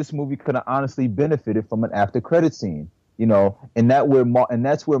felt like this movie could have honestly benefited from an after credit scene. You know, and that's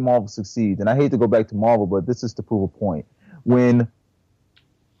where Marvel succeeds. And I hate to go back to Marvel, but this is to prove a point. When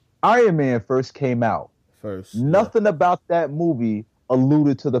Iron Man first came out, nothing about that movie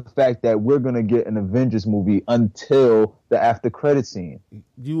alluded to the fact that we're going to get an Avengers movie until the after credit scene.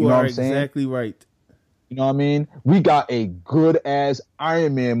 You are exactly right. You know what I mean? We got a good ass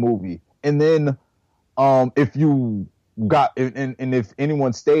Iron Man movie, and then if you got and if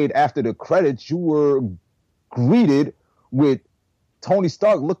anyone stayed after the credits, you were greeted with Tony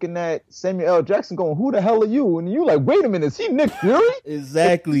Stark looking at Samuel L. Jackson going, "Who the hell are you?" And you like, wait a minute, is he Nick Fury?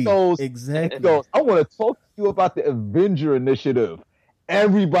 Exactly. He goes, exactly. I want to talk to you about the Avenger Initiative.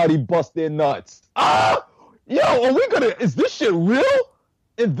 Everybody bust their nuts. Yo, is this shit real?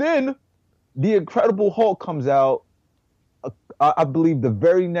 And then the Incredible Hulk comes out, I believe the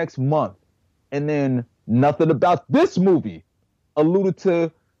very next month. And then nothing about this movie alluded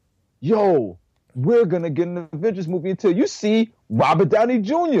to, yo, we're going to get an Avengers movie until you see Robert Downey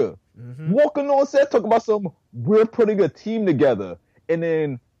Jr. Walking on set, talking about we're putting a team together. And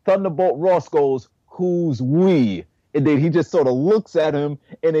then Thunderbolt Ross goes, "Who's we?" And then he just sort of looks at him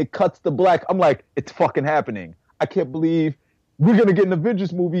and it cuts to black. I'm like, it's fucking happening. I can't believe we're going to get an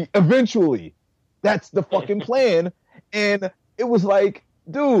Avengers movie eventually. That's the fucking plan. And it was like,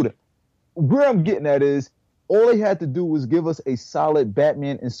 dude, where I'm getting at is all they had to do was give us a solid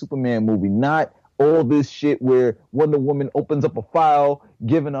Batman and Superman movie, not all this shit where Wonder Woman opens up a file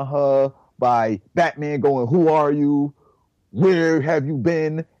given to her by Batman going, "Who are you? Where have you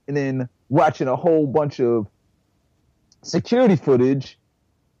been?" And then watching a whole bunch of security footage,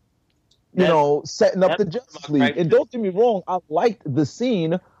 setting up the Justice League. And don't get me wrong, I liked the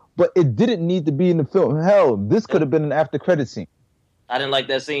scene, but it didn't need to be in the film. Hell, this could have been an after credit scene. I didn't like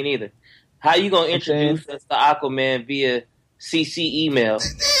that scene either. How you gonna introduce us to Aquaman via CC email?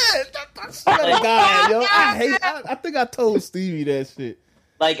 God, yo, I think I told Stevie that shit.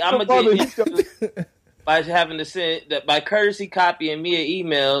 Like, I'm gonna get by having to send that by courtesy copying me an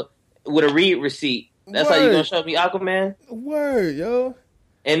email with a read receipt. That's how you gonna show me Aquaman? Word, yo.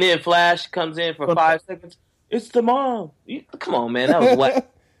 And then Flash comes in for 5 seconds. It's the mom. Come on, man. That was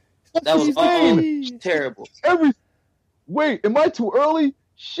what? That was all terrible. Wait, am I too early?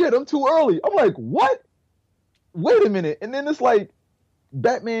 Shit, I'm too early. I'm like, what? Wait a minute. And then it's like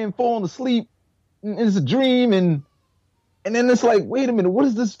Batman falling asleep. And it's a dream. And then it's like, wait a minute. What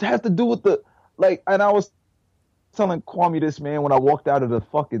does this have to do with the... Like, and I was telling Kwame this, man, when I walked out of the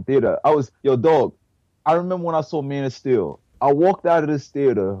fucking theater. Yo, dog, I remember when I saw Man of Steel. I walked out of this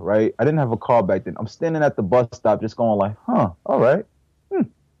theater, right? I didn't have a car back then. I'm standing at the bus stop just going like, all right.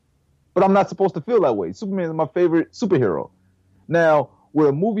 But I'm not supposed to feel that way. Superman is my favorite superhero. Now, with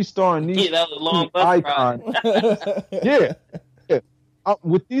a movie starring these that was a long bus icons,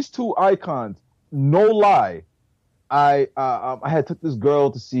 with these two icons, no lie, I had took this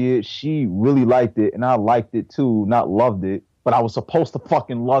girl to see it. She really liked it, and I liked it too. Not loved it, but I was supposed to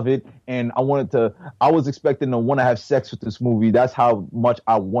fucking love it, and I was expecting to want to have sex with this movie. That's how much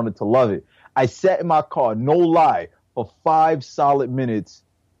I wanted to love it. I sat in my car, no lie, for 5 solid minutes,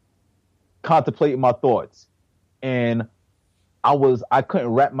 contemplating my thoughts, and I couldn't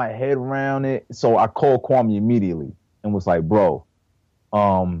wrap my head around it, so I called Kwame immediately and was like, "Bro,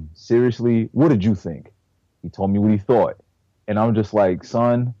 seriously, what did you think?" He told me what he thought, and I'm just like,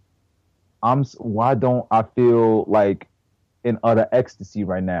 "Son, why don't I feel like in utter ecstasy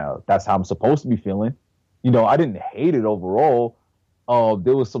right now? That's how I'm supposed to be feeling." I didn't hate it overall.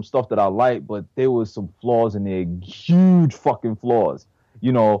 There was some stuff that I liked, but there was some flaws in there, huge fucking flaws.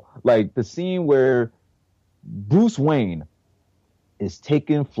 Like the scene where Bruce Wayne is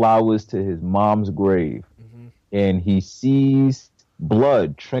taking flowers to his mom's grave, and he sees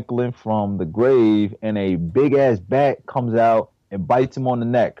blood trickling from the grave, and a big ass bat comes out and bites him on the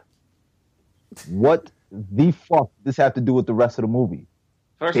neck. What the fuck does this have to do with the rest of the movie?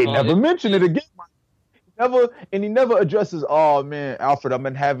 They never mention it again. He never addresses, "Oh man, Alfred, I've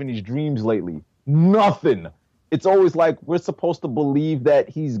been having these dreams lately." Nothing. it's always like we're supposed to believe that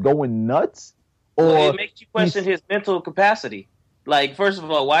he's going nuts. Or well, it makes you question his mental capacity. Like, first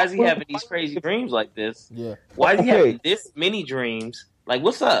of all, why is he having these crazy dreams like this? Yeah. Why is he having this many dreams? Like,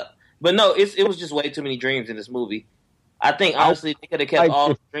 what's up? But no, it was just way too many dreams in this movie. I think honestly they could have kept all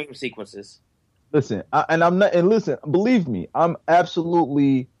the dream sequences. Listen, listen, believe me, I'm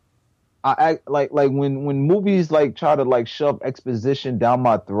absolutely. I act like when movies like try to like shove exposition down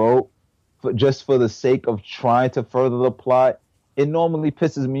my throat just for the sake of trying to further the plot, it normally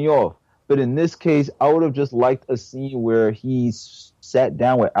pisses me off. But in this case, I would have just liked a scene where he sat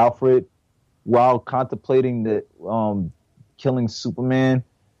down with Alfred while contemplating the killing Superman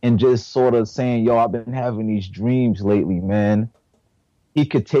and just sort of saying, "Yo, I've been having these dreams lately, man." He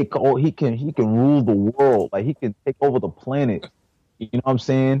could take all. He can rule the world. Like he can take over the planet. You know what I'm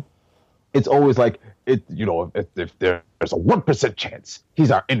saying? It's always like it. You know, if there's a 1% chance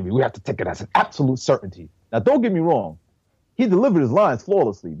he's our enemy, we have to take it as an absolute certainty. Now, don't get me wrong. He delivered his lines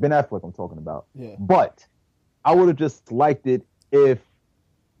flawlessly. Ben Affleck, I'm talking about. Yeah. But I would have just liked it if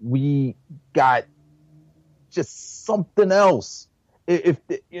we got just something else. If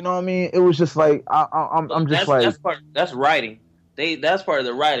you know what I mean, it was just like I'm just that's writing. That's part of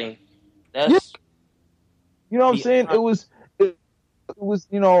the writing. That's, yeah. You know what I'm saying? It was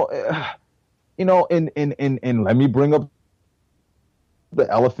you know, and let me bring up the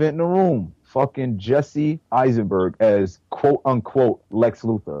elephant in the room. Fucking Jesse Eisenberg as quote unquote Lex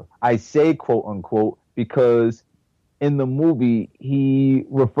Luthor. I say quote unquote because in the movie he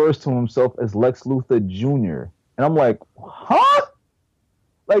refers to himself as Lex Luthor Jr. And I'm like, huh?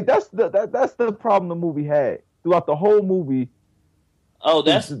 Like that's the problem the movie had throughout the whole movie. Oh,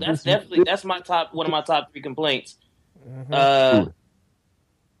 that's definitely one of my top 3 complaints. Mm-hmm.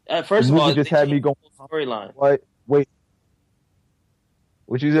 First of all, just had me going storyline. Wait,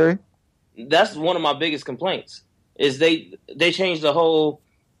 what you say? That's one of my biggest complaints. Is they changed the whole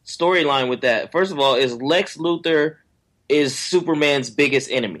storyline with that. First of all, is Lex Luthor is Superman's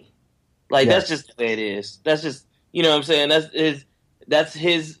biggest enemy. Like that's just the way it is. That's just, you know what I'm saying. That's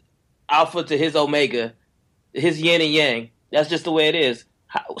his alpha to his omega, his yin and yang. That's just the way it is.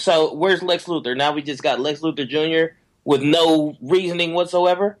 So where's Lex Luthor? Now we just got Lex Luthor Jr. with no reasoning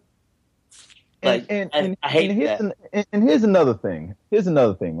whatsoever. Like, I hate that. And here's another thing.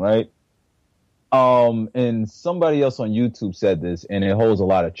 Right? And somebody else on YouTube said this, and it holds a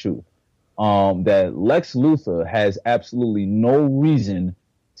lot of truth. That Lex Luthor has absolutely no reason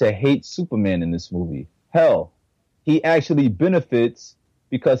to hate Superman in this movie. Hell, he actually benefits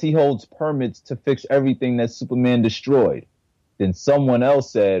because he holds permits to fix everything that Superman destroyed. Then someone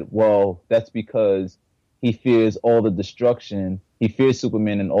else said, well, that's because he fears all the destruction. He fears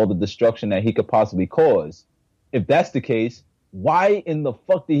Superman and all the destruction that he could possibly cause. If that's the case, why in the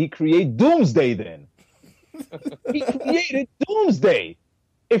fuck did he create Doomsday then? He created Doomsday.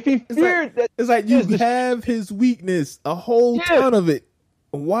 If he feared that... It's like you have his weakness, a whole ton of it.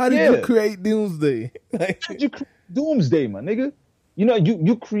 Why did you create Doomsday? Why did you create Doomsday, my nigga? You know,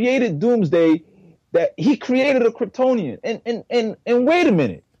 you created Doomsday, that he created a Kryptonian. And wait a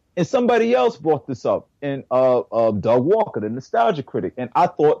minute. And somebody else brought this up, and Doug Walker, the nostalgia critic. And I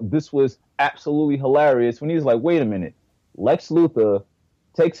thought this was absolutely hilarious when he was like, wait a minute. Lex Luthor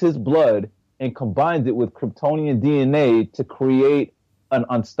takes his blood and combines it with Kryptonian DNA to create an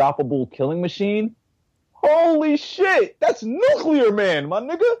unstoppable killing machine. Holy shit, that's Nuclear Man, my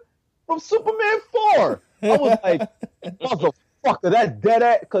nigga, from Superman 4. I was like, motherfucker, that's dead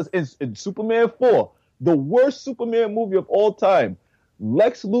at, because in Superman 4, the worst Superman movie of all time,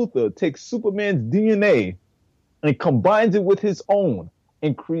 Lex Luthor takes Superman's DNA and combines it with his own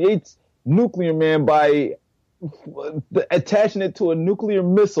and creates Nuclear Man by attaching it to a nuclear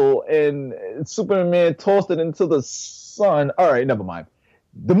missile, and Superman tossed it into the sun. All right, never mind.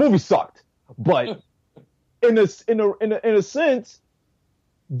 The movie sucked, but in a sense,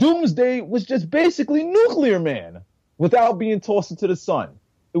 Doomsday was just basically Nuclear Man without being tossed into the sun.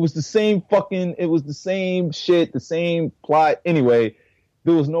 It was the same shit, the same plot. Anyway,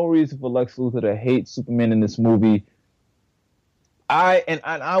 there was no reason for Lex Luthor to hate Superman in this movie.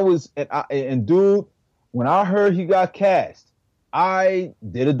 Dude, when I heard he got cast, I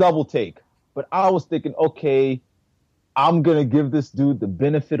did a double take. But I was thinking, okay, I'm going to give this dude the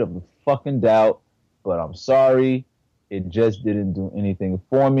benefit of the fucking doubt. But I'm sorry, it just didn't do anything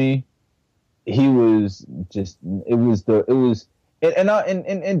for me. He was just, and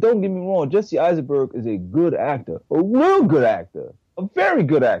don't get me wrong, Jesse Eisenberg is a good actor, a real good actor, a very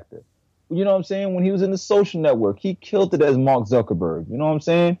good actor. You know what I'm saying? When he was in The Social Network, he killed it as Mark Zuckerberg. You know what I'm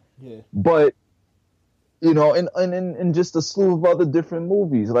saying? Yeah. But, you know, and just a slew of other different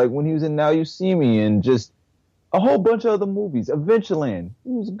movies, like when he was in Now You See Me, and just A whole bunch of other movies. Adventureland.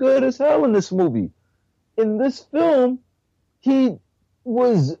 He was good as hell in this movie. In this film, he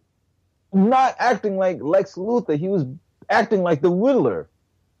was not acting like Lex Luthor. He was acting like the Riddler.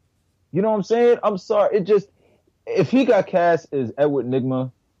 You know what I'm saying? I'm sorry. If he got cast as Edward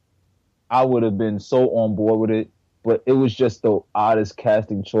Nygma, I would have been so on board with it. But it was just the oddest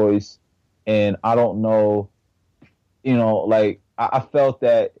casting choice. And I don't know, like, I felt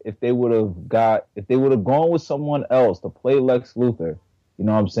that if they would have gone with someone else to play Lex Luthor, you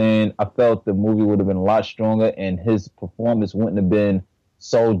know what I'm saying? I felt the movie would have been a lot stronger and his performance wouldn't have been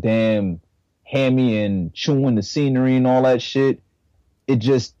so damn hammy and chewing the scenery and all that shit. It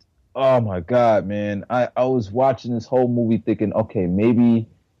just, oh my God, man. I was watching this whole movie thinking, okay, maybe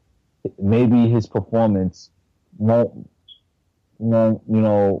his performance won't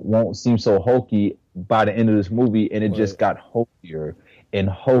seem so hokey by the end of this movie, and it just got hokier and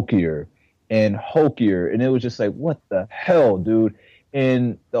hokier and hokier, and it was just like, what the hell, dude?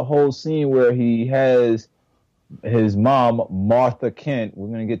 And the whole scene where he has his mom, Martha Kent, we're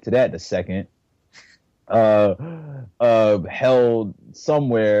gonna get to that in a second, held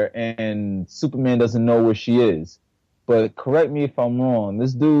somewhere, and Superman doesn't know where she is. But correct me if I'm wrong,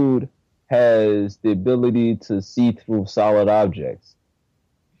 this dude has the ability to see through solid objects.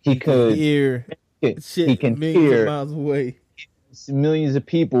 He could hear shit. He can hear miles away, millions of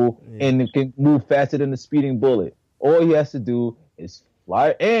people, and it can move faster than a speeding bullet. All he has to do is fly,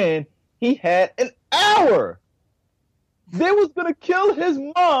 and he had an hour. They was gonna kill his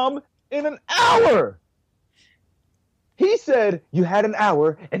mom in an hour. He said, "You had an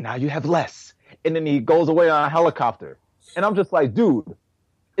hour, and now you have less." And then he goes away on a helicopter, and I'm just like, dude.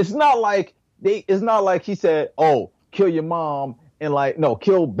 It's not like he said, "Oh, kill your mom," and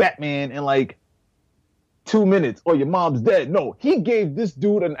kill Batman in like 2 minutes or your mom's dead. No, he gave this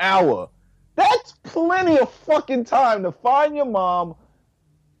dude an hour. That's plenty of fucking time to find your mom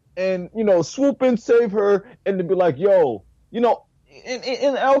and, swoop in, save her, and to be like, yo,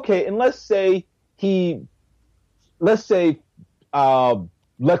 okay, and let's say Lex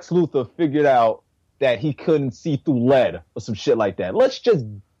Luthor figured out that he couldn't see through lead or some shit like that. Let's just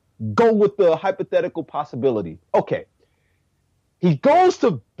go with the hypothetical possibility. Okay. He goes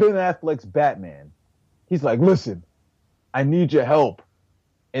to Ben Affleck's Batman. He's like, listen, I need your help.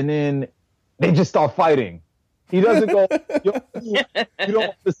 And then they just start fighting. He doesn't go, yo, you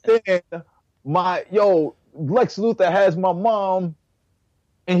don't understand. Lex Luthor has my mom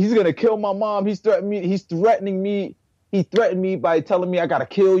and he's going to kill my mom. He's threatening me. He threatened me by telling me I got to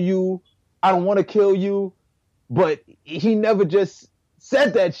kill you. I don't want to kill you. But he never just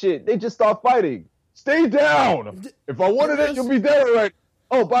said that shit. They just start fighting. Stay down. If I wanted it, you'll be dead already.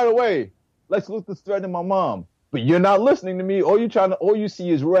 Oh, by the way, Lex Luthor's threatening my mom, but you're not listening to me. All you see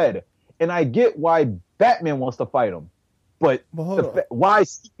is red. And I get why Batman wants to fight him, but why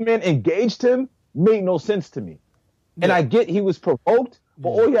Superman engaged him made no sense to me. Yeah. And I get he was provoked, but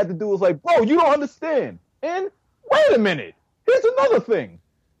all he had to do was like, bro, you don't understand. And wait a minute, here's another thing.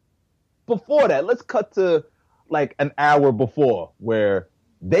 Before that, let's cut to like an hour before where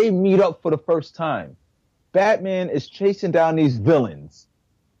they meet up for the first time. Batman is chasing down these villains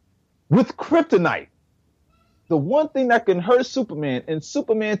with kryptonite. The one thing that can hurt Superman, and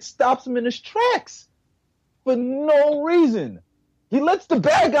Superman stops him in his tracks for no reason. He lets the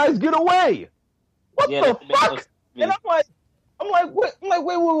bad guys get away. What the fuck? And I'm like, wait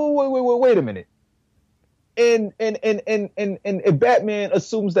a minute. And Batman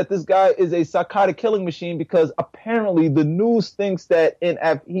assumes that this guy is a psychotic killing machine because apparently the news thinks that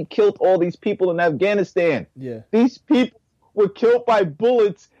he killed all these people in Afghanistan. Yeah. These people were killed by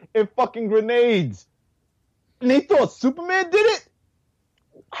bullets and fucking grenades. And they thought Superman did it?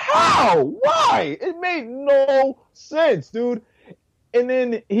 How? Why? It made no sense, dude. And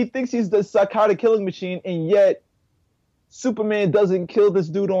then he thinks he's the psychotic killing machine, and yet Superman doesn't kill this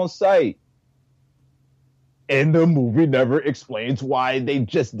dude on sight. And the movie never explains why they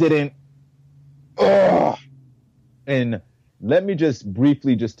just didn't. Ugh. And let me just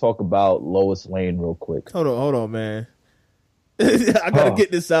briefly talk about Lois Lane real quick. Hold on, man. I gotta get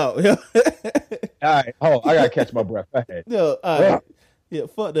this out. All right. Oh, I gotta catch my breath. Go ahead. No, all right. Yeah,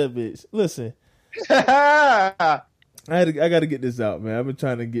 fuck that bitch. Listen. I gotta get this out, man. I've been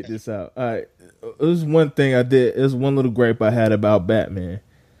trying to get this out. All right. There's one thing I did. There's one little gripe I had about Batman.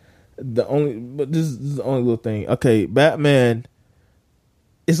 But this is the only little thing. Okay, Batman.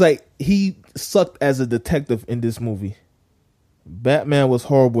 It's like he sucked as a detective in this movie. Batman was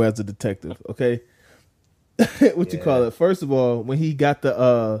horrible as a detective. Okay. What you call it? First of all, when he got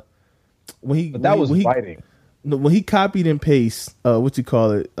the that was fighting. when he copied and pasted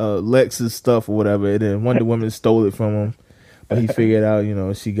Lex's stuff or whatever, and then Wonder Woman stole it from him, but he figured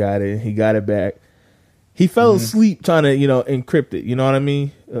out, she got it. He got it back. He fell asleep trying to, encrypt it. You know what I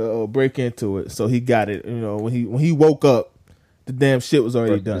mean? Or break into it. So he got it. When he woke up, the damn shit was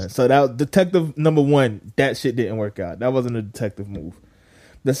already done. So that detective number one, that shit didn't work out. That wasn't a detective move.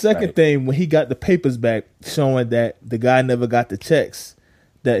 The second thing, when he got the papers back showing that the guy never got the checks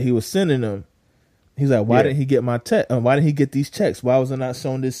that he was sending him, he's like, why didn't he get my check? Why didn't he get these checks? Why was I not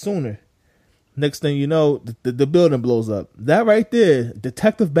shown this sooner? Next thing you know, the building blows up. That right there,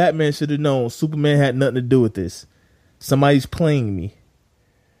 Detective Batman should have known Superman had nothing to do with this. Somebody's playing me.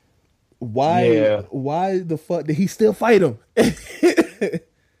 Why? Why the fuck did he still fight him?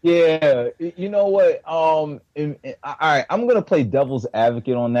 Yeah, you know what? All right, I'm gonna play devil's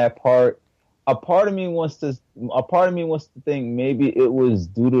advocate on that part. A part of me wants to think maybe it was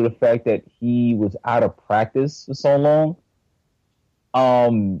due to the fact that he was out of practice for so long. I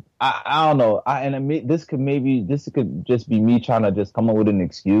don't know. This could just be me trying to just come up with an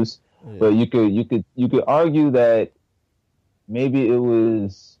excuse. Yeah. But you could argue that maybe it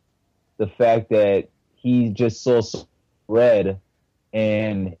was the fact that he just saw red,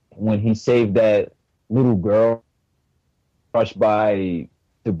 and when he saved that little girl crushed by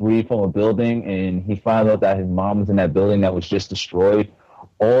debris from a building, and he found out that his mom was in that building that was just destroyed,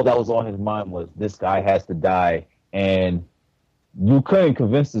 all that was on his mind was this guy has to die, and you couldn't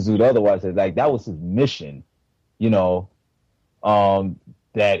convince the Zoot otherwise. Like, that was his mission,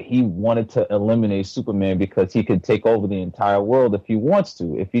 that he wanted to eliminate Superman because he could take over the entire world if he wants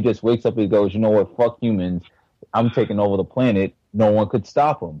to. If he just wakes up and goes, you know what, fuck humans, I'm taking over the planet, no one could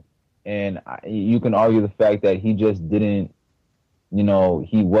stop him. And you can argue the fact that he just didn't,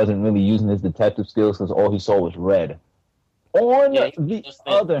 he wasn't really using his detective skills because all he saw was red. On the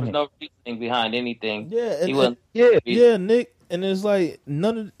other hand, there's no reasoning behind anything. Yeah, Nick. And it's like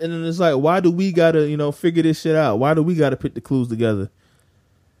why do we gotta, figure this shit out? Why do we gotta put the clues together?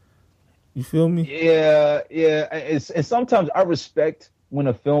 You feel me? Yeah. And sometimes I respect when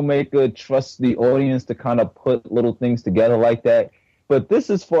a filmmaker trusts the audience to kind of put little things together like that. But this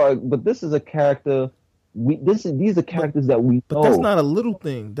is a character. These are characters that we know. But that's not a little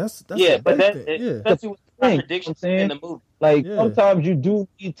thing. That's especially with the contradictions in the movie. Like, sometimes you do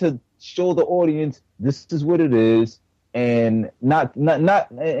need to show the audience this is what it is. And not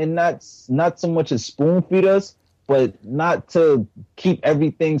so much as spoon feed us, but not to keep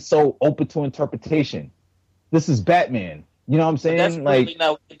everything so open to interpretation. This is Batman. You know what I'm saying? That's really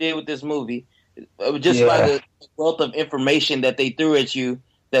not what they did with this movie. Just by the wealth of information that they threw at you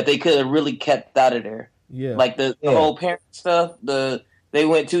that they could have really kept out of there. Yeah, like the whole parent stuff. They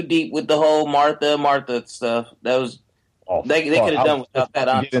went too deep with the whole Martha stuff. That was they could have done without that.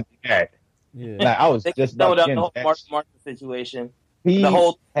 Honestly. Yeah, I was just done without the whole Martha situation.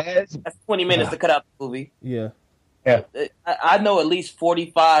 That's 20 minutes to cut out the movie. Yeah. I know at least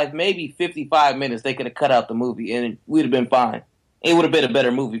 45, maybe 55 minutes they could have cut out the movie, and we'd have been fine. It would have been a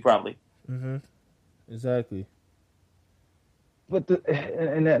better movie, probably. Mm-hmm. Exactly. But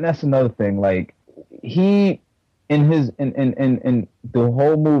that's another thing. Like, he in the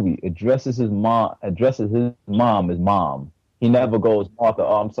whole movie addresses his mom as mom. He never goes, Martha,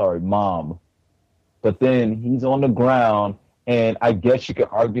 I'm sorry, Mom. But then he's on the ground, and I guess you could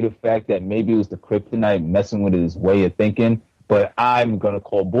argue the fact that maybe it was the kryptonite messing with his way of thinking, but I'm going to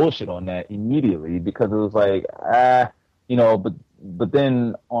call bullshit on that immediately because it was like, but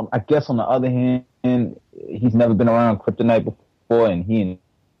then I guess on the other hand, he's never been around kryptonite before, and he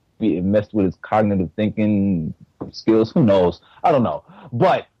messed with his cognitive thinking skills. Who knows? I don't know.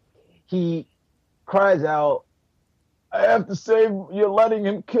 But he cries out, I have to say, you're letting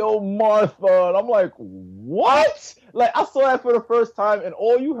him kill Martha. And I'm like, what? Like, I saw that for the first time, and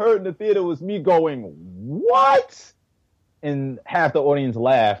all you heard in the theater was me going, what? And half the audience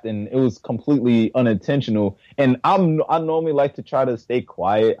laughed, and it was completely unintentional. And I normally like to try to stay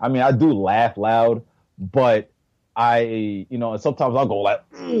quiet. I mean, I do laugh loud, but and sometimes I'll go like,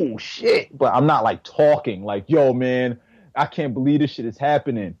 oh, shit. But I'm not, like, talking like, yo, man, I can't believe this shit is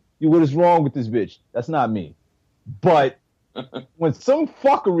happening. What is wrong with this bitch? That's not me. But when some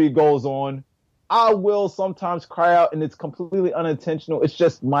fuckery goes on, I will sometimes cry out, and it's completely unintentional. It's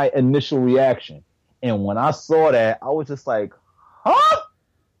just my initial reaction. And when I saw that, I was just like, huh?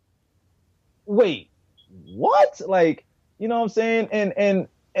 Wait, what? Like, you know what I'm saying? And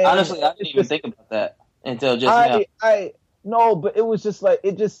honestly, I didn't even think about that until just now. No, but it was just like,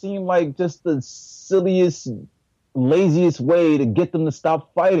 it just seemed like just the silliest, laziest way to get them to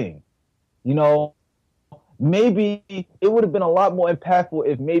stop fighting. Maybe it would have been a lot more impactful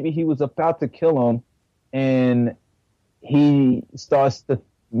if maybe he was about to kill him and he starts to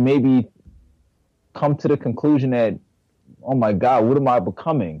maybe come to the conclusion that, oh my God, what am I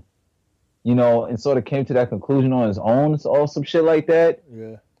becoming? You know, and sort of came to that conclusion on his own, or some shit like that.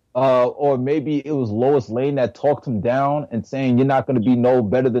 Yeah. Or maybe it was Lois Lane that talked him down and saying, you're not going to be no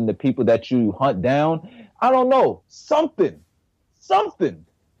better than the people that you hunt down. I don't know. Something.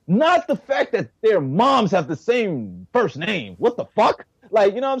 Not the fact that their moms have the same first name. What the fuck?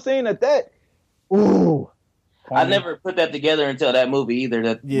 Like, you know what I'm saying? Ooh. I never put that together until that movie either.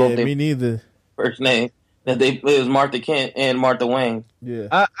 That both me neither. First name. It was Martha Kent and Martha Wayne. Yeah.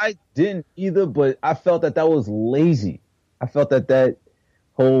 I didn't either, but I felt that was lazy. I felt that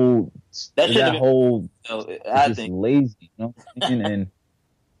whole I think lazy, you know? And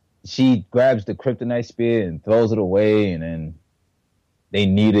she grabs the kryptonite spear and throws it away, and then they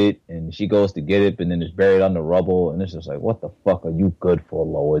need it, and she goes to get it, and then it's buried under rubble, and it's just like, what the fuck are you good for,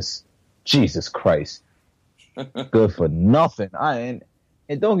 Lois? Jesus Christ. Good for nothing. And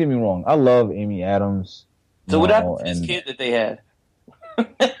don't get me wrong, I love Amy Adams. So what happened to this kid that they had?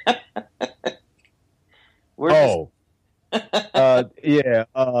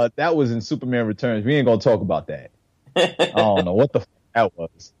 That was in Superman Returns. We ain't gonna talk about that. I don't know what the fuck that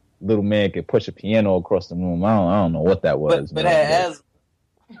was. Little man could push a piano across the room. I don't know what that was. But had asthma.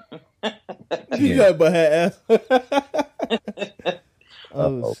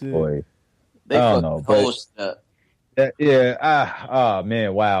 Oh shit. Boy. I don't know.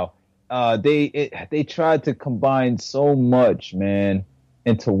 Man, wow. They tried to combine so much, man,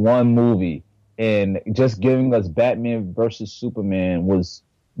 into one movie, and just giving us Batman versus Superman was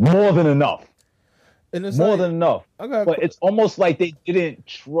more than enough. And it's more than enough. But it's almost like they didn't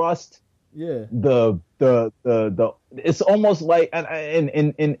trust. Yeah. The it's almost like,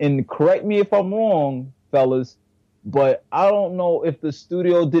 and correct me if I'm wrong, fellas, but I don't know if the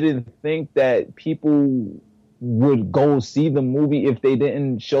studio didn't think that people would go see the movie if they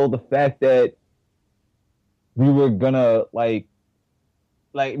didn't show the fact that we were gonna like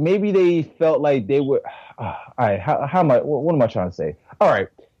maybe they felt like they were. All right, what am I trying to say? All right,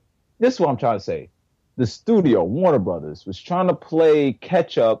 this is what I'm trying to say. The studio, Warner Brothers, was trying to play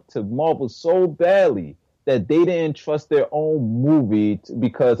catch up to Marvel so badly that they didn't trust their own movie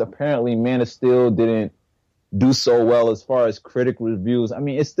because apparently Man of Steel didn't do so well as far as critic reviews. I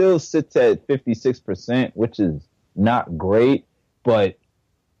mean, it still sits at 56%, which is not great, but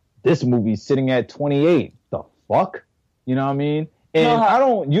this movie's sitting at 28. The fuck? You know what I mean? And I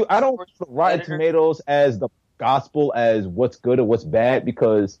don't put Rotten Tomatoes as the gospel as what's good or what's bad,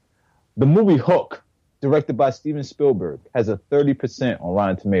 because the movie Hook, directed by Steven Spielberg, has a 30% on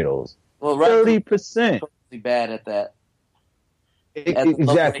Rotten Tomatoes. Well, 30%. Totally bad at that.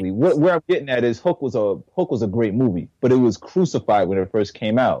 Exactly. Where I'm getting at is Hook was a great movie, but it was crucified when it first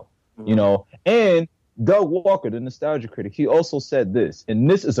came out. Mm-hmm. You know, and Doug Walker, the nostalgia critic, he also said this, and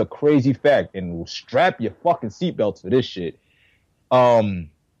this is a crazy fact, and strap your fucking seatbelts for this shit. Batman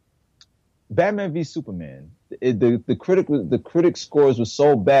v Superman, the critic scores were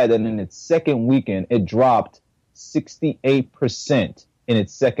so bad that in its second weekend it dropped 68% in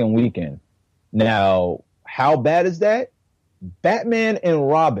its second weekend. Now, how bad is that? Batman and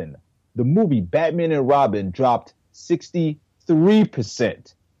Robin, the movie Batman and Robin, dropped 63%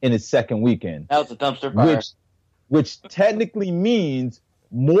 in its second weekend. That was a dumpster fire. Which technically means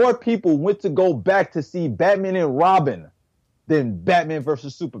more people went to go back to see Batman and Robin than Batman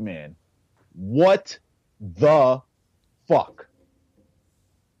versus Superman. What the fuck?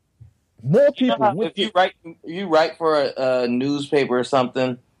 More people. If you write for a newspaper or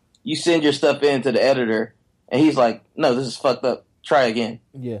something, you send your stuff in to the editor, and he's like, "No, this is fucked up. Try again."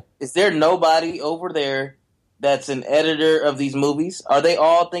 Yeah. Is there nobody over there that's an editor of these movies? Are they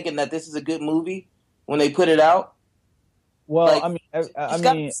all thinking that this is a good movie when they put it out? Well, like, I mean,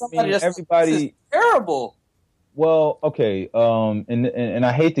 everybody. This is terrible. Well, okay, and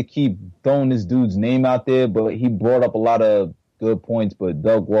I hate to keep throwing this dude's name out there, but he brought up a lot of good points. But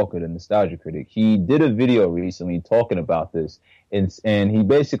Doug Walker, the nostalgia critic, he did a video recently talking about this, and he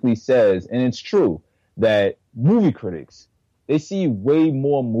basically says, and it's true, that movie critics, they see way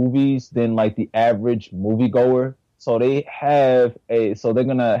more movies than like the average moviegoer, so they're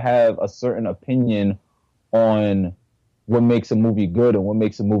gonna have a certain opinion on what makes a movie good and what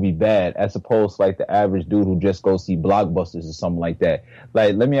makes a movie bad, as opposed to like the average dude who just goes see blockbusters or something like that.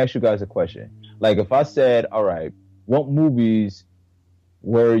 Like, let me ask you guys a question. Like, if I said, all right, what movies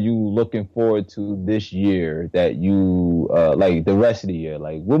were you looking forward to this year that you, like the rest of the year?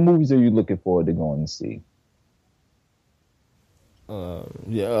 Like, what movies are you looking forward to going to see?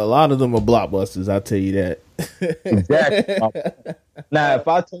 Yeah, a lot of them are blockbusters, I'll tell you that. Exactly. Now, if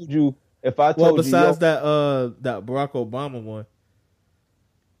I told you if I told besides that Barack Obama one.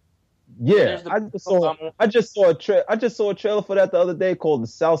 Yeah, I just saw a trailer for that the other day called The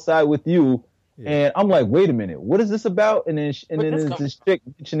South Side with You, and I'm like, wait a minute, what is this about? And then there's this chick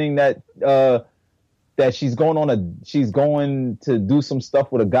mentioning that that she's going to do some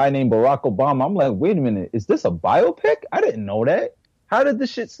stuff with a guy named Barack Obama. I'm like, wait a minute, is this a biopic? I didn't know that. How did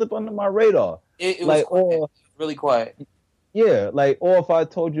this shit slip under my radar? It was quiet. Really quiet. Yeah, or if I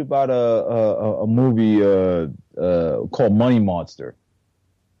told you about a movie called Money Monster.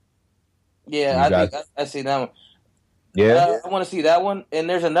 Yeah, I see that one. Yeah, I want to see that one. And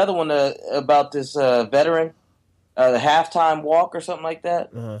there's another one about this veteran, the halftime walk or something like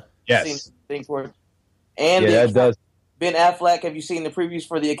that. Yes, thing for it. And that does. Ben Affleck. Have you seen the previews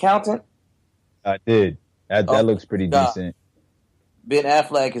for The Accountant? I did. That looks pretty decent. Ben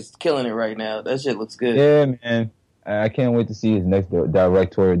Affleck is killing it right now. That shit looks good. Yeah, man. I can't wait to see his next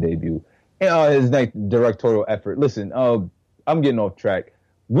directorial debut. His next directorial effort. Listen, I'm getting off track.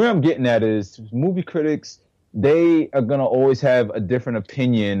 Where I'm getting at is movie critics, they are going to always have a different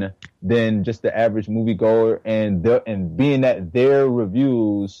opinion than just the average moviegoer. And being that their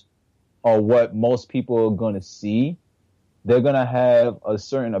reviews are what most people are going to see, they're going to have a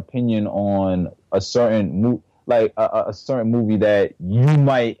certain opinion on a certain movie. Like a certain movie that you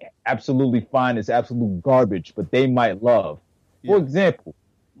might absolutely find is absolute garbage, but they might love. For example.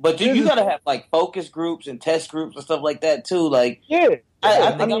 But you got to have like focus groups and test groups and stuff like that too. Like, I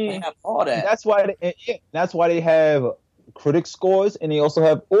think I'm going to have all that. That's why they have critic scores and they also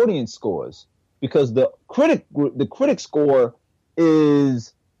have audience scores, because the critic score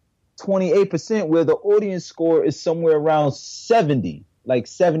is 28%, where the audience score is somewhere around 70, like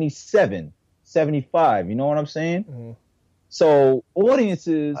 77. 75, you know what I'm saying? Mm-hmm. So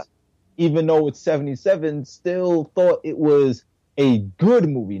audiences, even though it's 77, still thought it was a good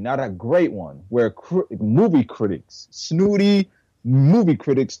movie, not a great one. Where movie critics, snooty movie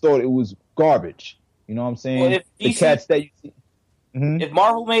critics, thought it was garbage. You know what I'm saying? Well, if the cats that you see. Mm-hmm. If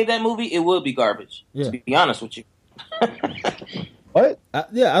Marvel made that movie, it would be garbage. To be honest with you. What?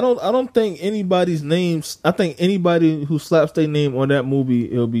 I don't think anybody's names. I think anybody who slaps their name on that movie,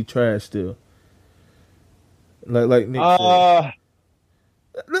 it'll be trash still. Like Nick said.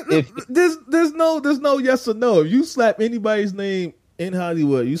 There's no yes or no. If you slap anybody's name in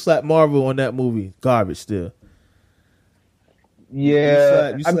Hollywood, you slap Marvel on that movie, garbage still.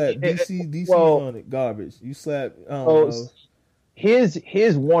 Yeah, you slap DC on it, garbage. You slap.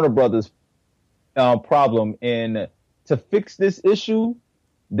 Here's Warner Brothers' problem, and to fix this issue,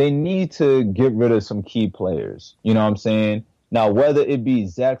 they need to get rid of some key players. You know what I'm saying? Now, whether it be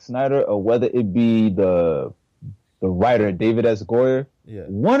Zack Snyder or whether it be the writer David S. Goyer,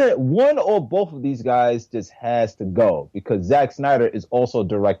 one or both of these guys just has to go, because Zack Snyder is also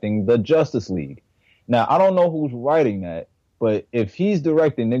directing the Justice League. Now, I don't know who's writing that, but if he's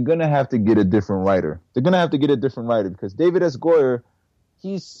directing, they're gonna have to get a different writer. Because David S. Goyer,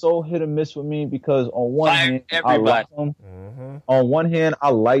 he's so hit or miss with me, because on one hand, I like him. Mm-hmm. On one hand,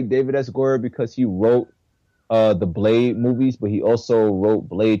 I like David S. Goyer because he wrote the Blade movies, but he also wrote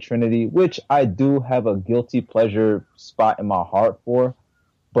Blade Trinity, which I do have a guilty pleasure spot in my heart for,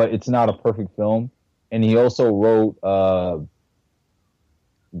 but it's not a perfect film. And he also wrote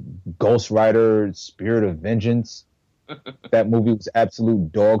Ghost Rider, Spirit of Vengeance. That movie was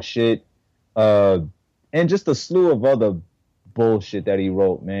absolute dog shit. And just a slew of other bullshit that he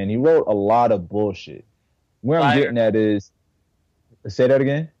wrote, man. He wrote a lot of bullshit. Where I'm getting at is, say that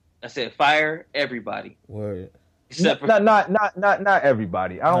again? I said fire everybody. Word. Except not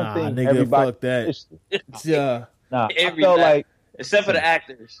everybody. I don't think nigga, everybody. Fuck that. Yeah. I felt like, except for the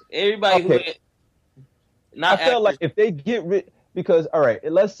actors, everybody who. I felt like if they get rid, because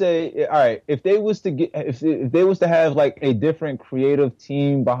let's say if they was to have like a different creative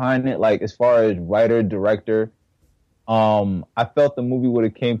team behind it, like as far as writer, director, I felt the movie would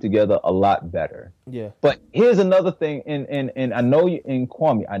have came together a lot better. Yeah. But here's another thing, and I know you, and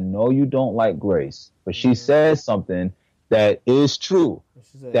Kwame, I know you don't like Grace, but she says something that is true.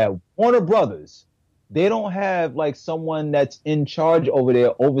 That Warner Brothers, they don't have like someone that's in charge over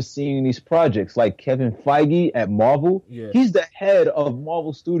there overseeing these projects, like Kevin Feige at Marvel. Yeah. He's the head of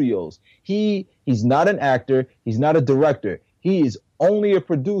Marvel Studios. He's not an actor. He's not a director. He is only a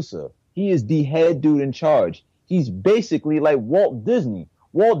producer. He is the head dude in charge. He's basically like Walt Disney.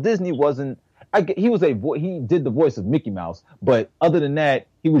 Walt Disney wasn't. He did the voice of Mickey Mouse, but other than that,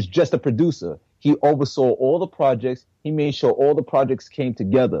 he was just a producer. He oversaw all the projects. He made sure all the projects came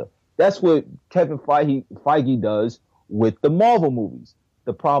together. That's what Kevin Feige does with the Marvel movies.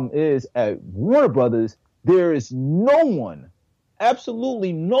 The problem is at Warner Brothers, there is no one,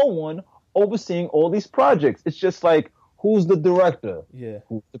 absolutely no one overseeing all these projects. It's just like, who's the director? Yeah.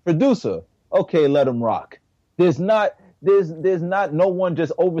 Who's the producer? Okay, let them rock. There's not no one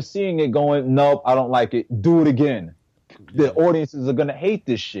just overseeing it going, nope, I don't like it. Do it again. Yeah. The audiences are gonna hate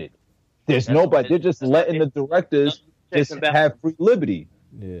this shit. There's nobody. They're just letting the directors just have free liberty.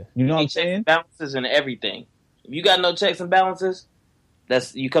 Yeah. You know what I'm saying? Balances and everything. If you got no checks and balances,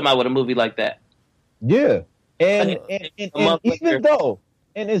 you come out with a movie like that. Yeah. And even though,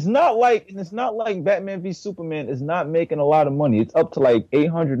 and it's not like Batman v Superman is not making a lot of money. It's up to like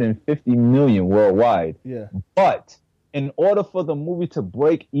 850 million worldwide. Yeah. But in order for the movie to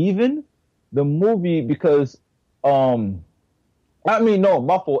break even, because my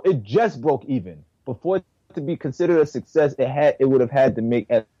fault. It just broke even. Before it to be considered a success, it would have had to make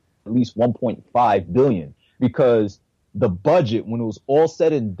at least 1.5 billion, because the budget, when it was all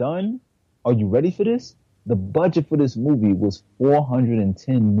said and done, are you ready for this? The budget for this movie was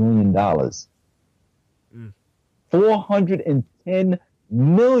 $410 million. $410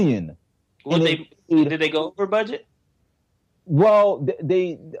 million. Did they go over budget? Well, but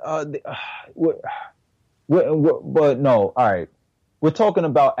no. All right, we're talking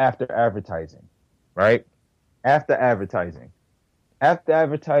about after advertising, right? After advertising,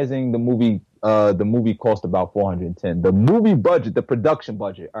 the movie cost about 410. The movie budget, the production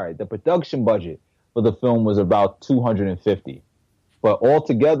budget. All right, the production budget for the film was about 250, but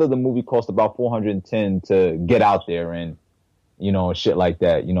altogether the movie cost about 410 to get out there, and shit like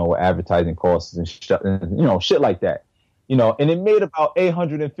that. Advertising costs and shit like that. And it made about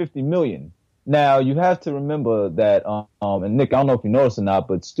 850 million. Now you have to remember that, and Nick, I don't know if you noticed or not,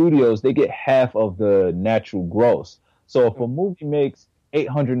 but studios, they get half of the natural gross. So if a movie makes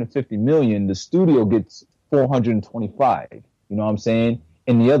 850 million, the studio gets 425. You know what I'm saying?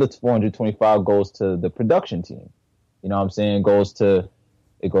 And the other 425 goes to the production team. You know what I'm saying? It goes to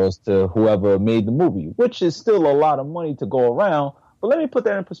whoever made the movie, which is still a lot of money to go around. But let me put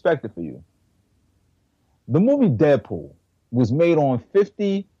that in perspective for you. The movie Deadpool was made on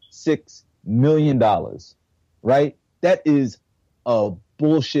 $56 million, right? That is a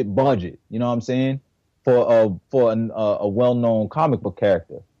bullshit budget. You know what I'm saying? For a well-known comic book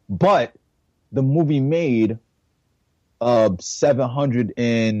character. But the movie made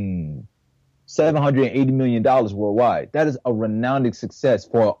 $780 million worldwide. That is a renowned success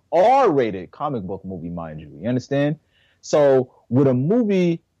for an R-rated comic book movie, mind you. You understand? So with a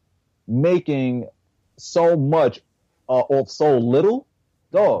movie making so much or so little,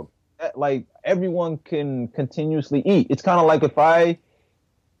 dog, like everyone can continuously eat. It's kind of like if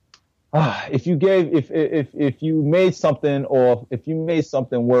you made something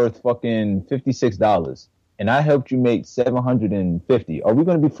worth fucking $56 and I helped you make $750, are we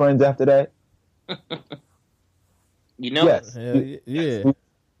going to be friends after that? Yes. Yeah.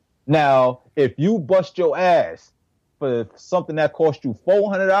 Now, if you bust your ass for something that cost you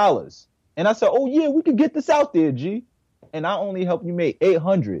 $400, and I said, "Oh yeah, we could get this out there, G," and I only helped you make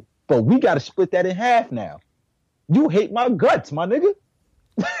 $800, but we got to split that in half now. You hate my guts, my nigga.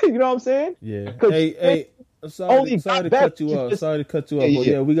 You know what I'm saying? Yeah. Hey, sorry to cut you off. But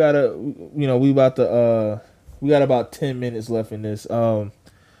yeah, we gotta, we got about 10 minutes left in this. All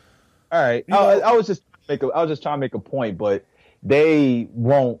right. I was just trying to make a point, but they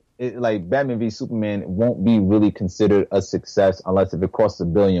won't. Like Batman v Superman won't be really considered a success unless if it costs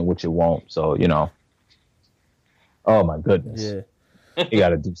 $1 billion, which it won't. So oh my goodness, yeah, you got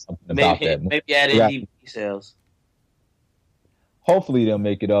to do something about that. Maybe add in DVD sales. Hopefully they'll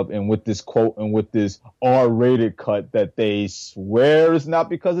make it up, and with this quote and with this R-rated cut that they swear is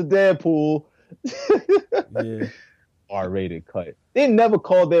not because of Deadpool. Yeah. R-rated cut. They never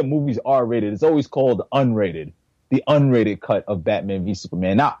called their movies R-rated. It's always called unrated. The unrated cut of Batman v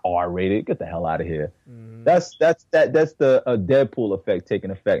Superman, not R-rated. Get the hell out of here. Mm-hmm. That's the Deadpool effect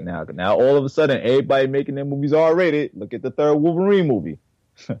taking effect now. Now all of a sudden, everybody making their movies R-rated. Look at the third Wolverine movie.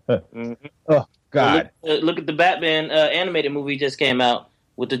 Mm-hmm. Oh God! Look at the Batman animated movie just came out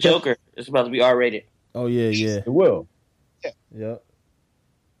with the Joker. It's about to be R-rated. Oh yeah. It will. Yeah.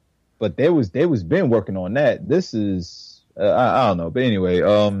 But they was been working on that. This is I don't know, but anyway,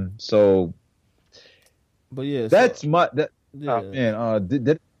 so. But yeah, that's yeah. Oh, man,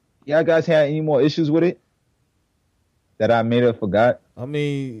 did y'all guys have any more issues with it that I made up forgot? I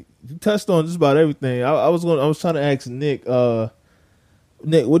mean, you touched on just about everything. I was trying to ask Nick.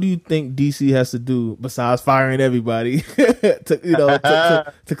 Nick, what do you think DC has to do besides firing everybody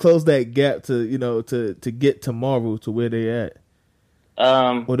to close that gap to get to Marvel to where they at,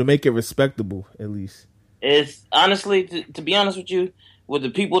 or to make it respectable at least? It's honestly, to be honest with you, with the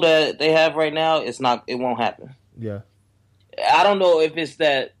people that they have right now, it won't happen. Yeah. I don't know if it's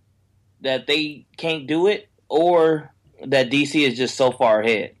that that they can't do it, or that DC is just so far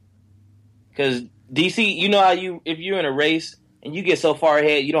ahead. Because DC, you know how if you're in a race and you get so far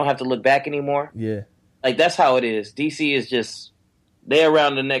ahead, you don't have to look back anymore. Yeah, like that's how it is. DC is just they're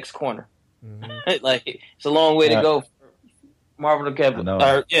around the next corner. Mm-hmm. Like it's a long way to go. For Marvel and Kevin,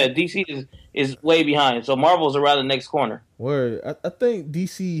 DC is way behind. So Marvel's around the next corner. Word, I think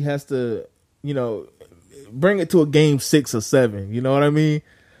DC has to, bring it to a game 6 or 7. You know what I mean?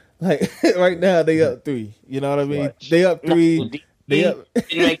 Like right now they up 3. You know what I mean? What? They up 3. They up.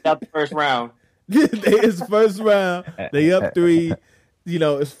 Didn't make out the first round. It's first round. They up 3.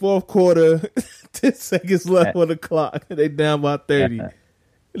 It's fourth quarter. 10 seconds left on the clock. They down by 30.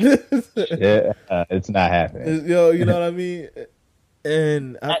 It's not happening. You know what I mean?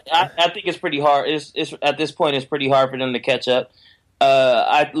 And I think it's pretty hard. It's at this point it's pretty hard for them to catch up.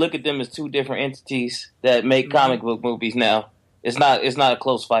 I look at them as two different entities that make comic book movies now. It's not a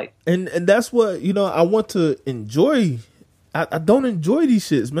close fight. And that's what I want to enjoy. I don't enjoy these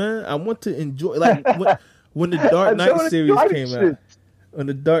shits, man. I want to enjoy when the Dark Knight series came out. When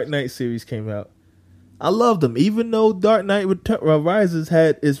the Dark Knight series came out, I loved them. Even though Dark Knight Rises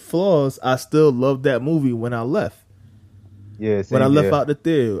had its flaws, I still loved that movie when I left. Yeah, when I left out the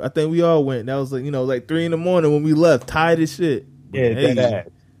theater. I think we all went. That was like 3 a.m. when we left, tired as shit. Yeah, hey,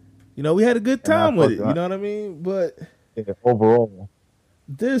 we had a good time with it. You know what I mean? But overall,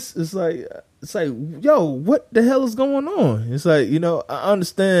 this is yo, what the hell is going on? It's like, I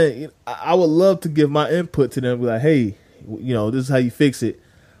understand. I would love to give my input to them. Be like, hey, this is how you fix it.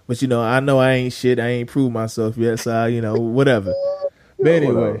 But I know I ain't shit. I ain't proved myself yet. So whatever. But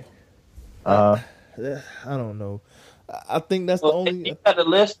anyway, I don't know. I think that's the only. You got the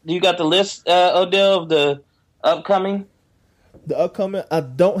list? Do you got the list, Odell, of the upcoming? The upcoming, I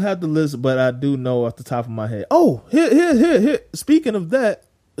don't have the list, but I do know off the top of my head. Oh, here. Speaking of that,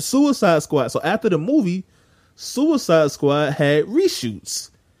 Suicide Squad. So after the movie, Suicide Squad had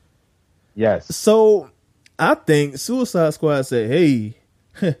reshoots. Yes. So I think Suicide Squad said, "Hey,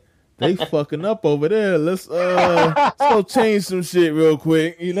 they fucking up over there. Let's go change some shit real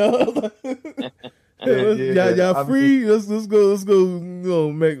quick." Y'all free? Let's go.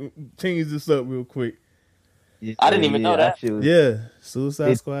 Change this up real quick. I didn't even know that.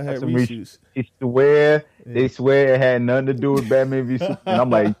 Suicide Squad had reshoots. They swear it had nothing to do with Batman v Superman. I'm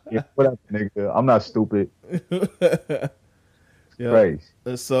like, what up, nigga? I'm not stupid. Right.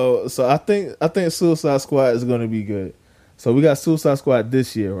 So I think Suicide Squad is going to be good. So we got Suicide Squad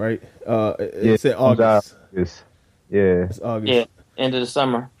this year, right? It's in August. It's August. Yeah, end of the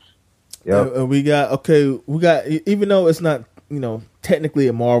summer. Yeah, and we got even though it's not technically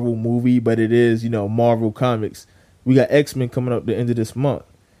a Marvel movie, but it is Marvel Comics. We got X-Men coming up the end of this month.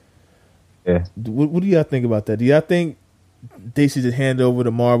 Yeah. What do y'all think about that? Do y'all think they should just hand it over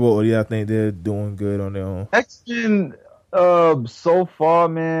to Marvel, or do y'all think they're doing good on their own? X-Men, so far,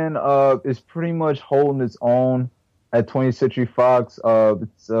 man, is pretty much holding its own at 20th Century Fox.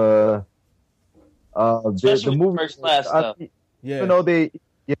 It's the movie first class stuff.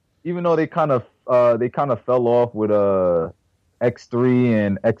 Even though they kind of fell off with X3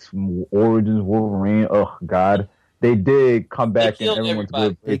 and X Origins Wolverine. Oh God, they did come back and everyone's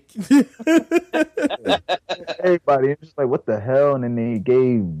good. Everybody, it's just like, what the hell? And then they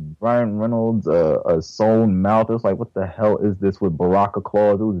gave Ryan Reynolds a sewn mouth. It was like, what the hell is this with Baraka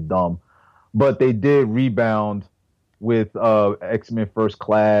claws? It was dumb, but they did rebound with X-Men First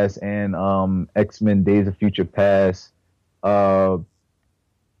Class and X-Men Days of Future Past. I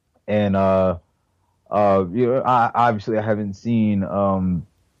obviously haven't seen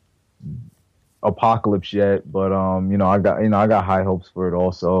Apocalypse yet, but I got high hopes for it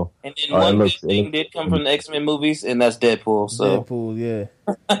also. And then one good thing did come from the X-Men movies, and that's Deadpool. So Deadpool,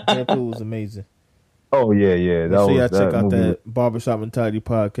 yeah, Deadpool was amazing. Oh yeah. Check out that Barbershop Mentality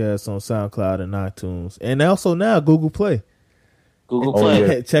podcast on SoundCloud and iTunes, and also now Google Play.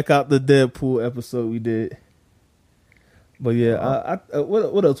 Check out the Deadpool episode we did. But yeah,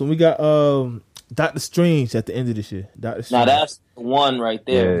 what else? When we got Doctor Strange at the end of this year. Doctor Strange. Now that's the one right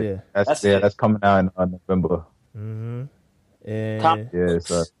there. That's coming out in November. Mm-hmm. And comic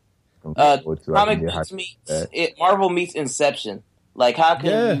books Marvel meets Inception. Like how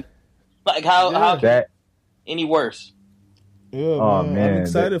can how can any worse? Yeah, man. I'm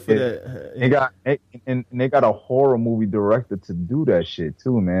excited for that. They got a horror movie director to do that shit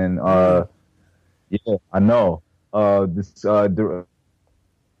too, man. Yeah, I know. This direction,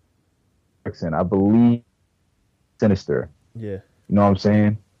 I believe, Sinister. Yeah. You know what I'm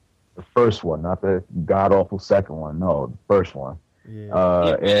saying? The first one, not the god awful second one. No, the first one.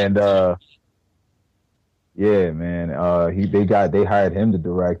 Yeah. Yeah, man. They hired him to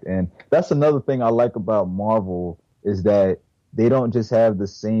direct, and that's another thing I like about Marvel is that they don't just have the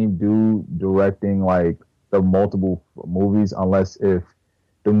same dude directing like the multiple movies, unless if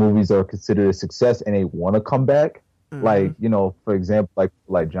the movies are considered a success and they want to come back. Mm-hmm. Like, you know, for example,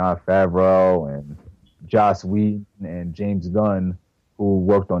 like Jon Favreau and Joss Whedon and James Gunn, who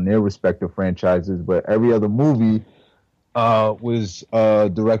worked on their respective franchises, but every other movie was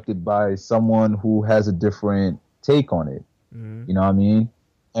directed by someone who has a different take on it. Mm-hmm. You know what I mean?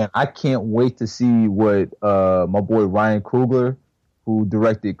 And I can't wait to see what my boy Ryan Coogler, who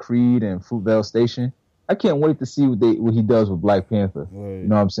directed Creed and Fruitvale Station, I can't wait to see what he does with Black Panther. Right. You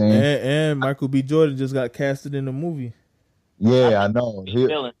know what I'm saying? And Michael B. Jordan just got casted in the movie. Yeah, I know.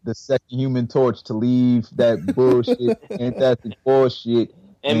 The second Human Torch to leave that bullshit, fantastic bullshit,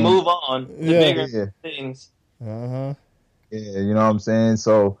 and move on to bigger things. Yeah, you know what I'm saying.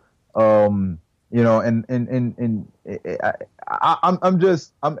 So, you know, and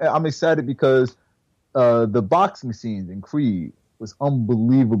I'm excited because the boxing scenes in Creed was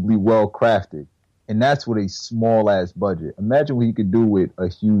unbelievably well crafted, and that's with a small ass budget. Imagine what he could do with a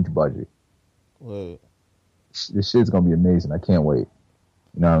huge budget. Whoa. This shit's gonna be amazing. I can't wait.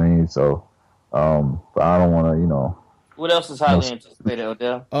 You know what I mean? So, but I don't want to, you know. What else is highly anticipated,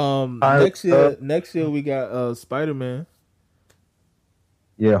 Odell? Next year we got Spider-Man.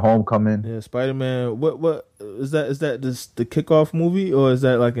 Yeah, Homecoming. Yeah, Spider-Man. What is that? Is that just the kickoff movie, or is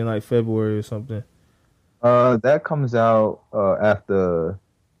that like in like February or something? That comes out after.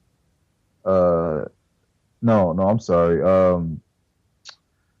 No, I'm sorry.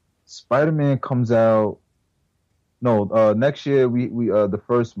 Spider-Man comes out. No, next year we the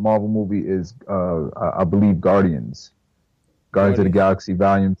first Marvel movie is I believe Guardians of the Galaxy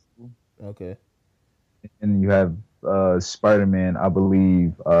Volume 2. Okay. And you have Spider-Man, I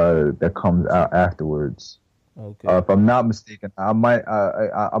believe, that comes out afterwards. Okay. If I'm not mistaken, I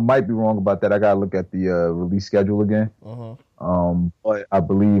might be wrong about that. I gotta look at the release schedule again. But I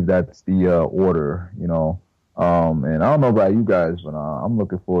believe that's the order, you know. And I don't know about you guys, but I'm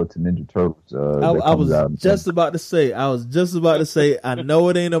looking forward to Ninja Turtles. I was just about to say, I know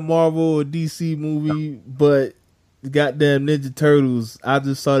it ain't a Marvel or DC movie, but goddamn Ninja Turtles. I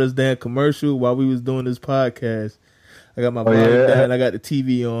just saw this damn commercial while we was doing this podcast. I got my volume down and I got the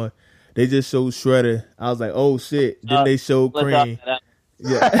TV on. They just showed Shredder. I was like, oh shit. Then they showed Cream.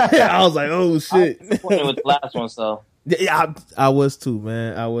 Yeah. I was like, oh shit. I was with the last one, so. Yeah, I was too,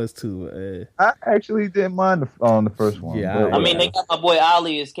 man. I was too. I actually didn't mind the first one. Yeah, I mean, they got my boy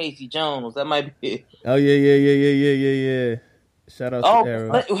Ali as Casey Jones. That might be it. Oh, yeah. Shout out to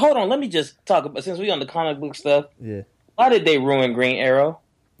Arrow. Hold on. Let me just talk about, since we on the comic book stuff. Yeah. Why did they ruin Green Arrow?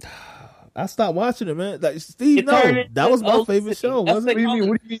 I stopped watching it, man. Like Steve, no, that was my favorite show, wasn't it?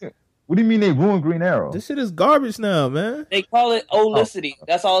 What do you mean they ruined Green Arrow? This shit is garbage now, man. They call it Olicity.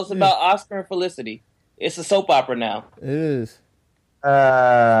 That's all it's about. Oscar and Felicity. It's a soap opera now. It is.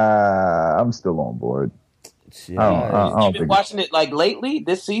 I'm still on board. You've been watching it like lately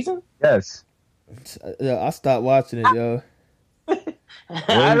this season? Yes. Yeah, I stopped watching it, yo.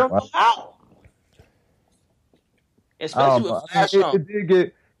 I don't know how. Especially with Flash on.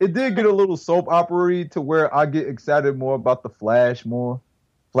 It did get a little soap opera-y to where I get excited more about the Flash more.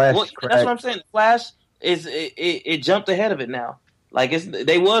 Flash. Well, that's what I'm saying. Flash is it jumped ahead of it now. Like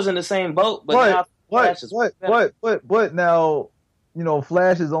they was in the same boat, but now. But now, you know,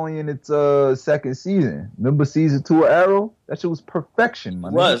 Flash is only in its second season. Remember season 2 of Arrow? That shit was perfection,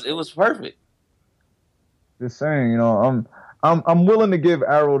 man. It was perfect. Just saying, you know, I'm willing to give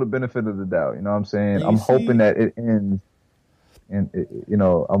Arrow the benefit of the doubt. You know what I'm saying? I'm hoping that it ends, and you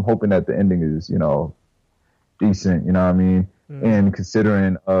know, I'm hoping that the ending is, you know, decent. You know what I mean? And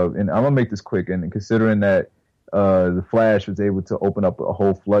considering and I'm gonna make this quick, and considering that the Flash was able to open up a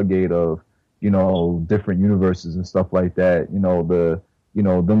whole floodgate of, you know, different universes and stuff like that. You know,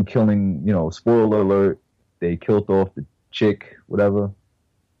 them killing, you know, spoiler alert, they killed off the chick, whatever.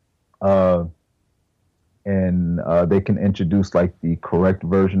 And they can introduce like the correct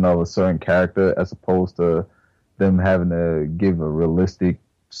version of a certain character as opposed to them having to give a realistic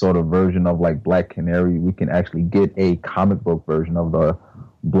sort of version of like Black Canary. We can actually get a comic book version of the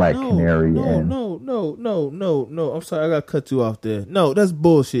Black Canary. No. I'm sorry, I gotta cut you off there. No, that's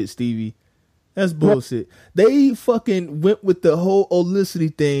bullshit, Stevie. That's bullshit. They fucking went with the whole Olicity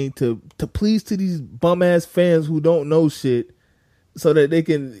thing to please to these bum ass fans who don't know shit, so that they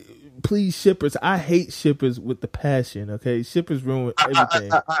can please shippers. I hate shippers with the passion. Okay, shippers ruin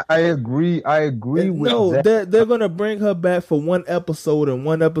everything. I agree with that. They're gonna bring her back for one episode and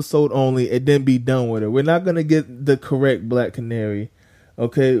one episode only, and then be done with her. We're not gonna get the correct Black Canary.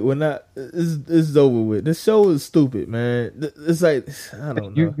 Okay, we're not. It's over with. This show is stupid, man. It's like I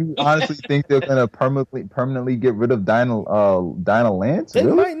don't know. You honestly think they're gonna permanently get rid of Dinah Lance? They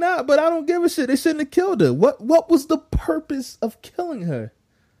really? might not, but I don't give a shit. They shouldn't have killed her. What was the purpose of killing her?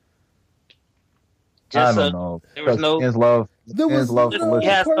 I don't know. There was no love. There was no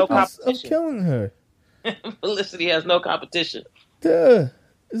purpose of killing her. Felicity has no competition. Duh.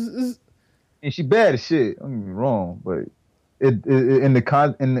 And she bad as shit. Don't get me wrong, but as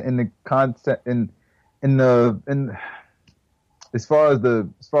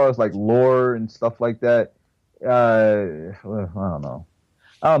far as like lore and stuff like that, I don't know.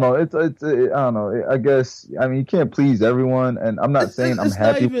 I don't know. I don't know. I guess you can't please everyone, and I'm not saying I'm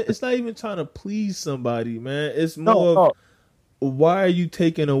happy. It's not even trying to please somebody, man. It's more why are you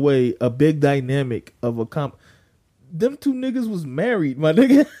taking away a big dynamic of a Them two niggas was married, my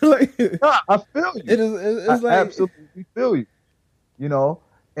nigga. Like, I feel you. It's like, absolutely feel you. You know,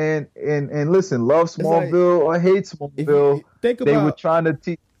 and listen, love Smallville or hate Smallville. They were trying to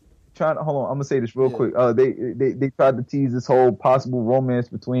teach. Hold on, I'm gonna say this real quick. They tried to tease this whole possible romance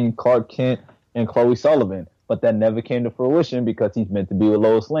between Clark Kent and Chloe Sullivan, but that never came to fruition because he's meant to be with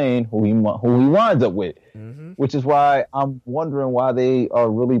Lois Lane, who he winds up with. Mm-hmm. Which is why I'm wondering why they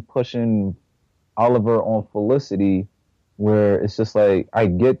are really pushing Oliver on Felicity, where it's just like, I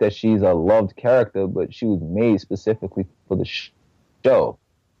get that she's a loved character, but she was made specifically for the show.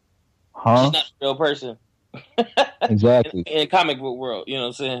 Huh? She's not a real person. Exactly. In comic book world, you know what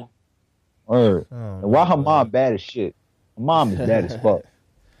I'm saying? Word. And why her mom bad as shit? Her mom is bad as fuck.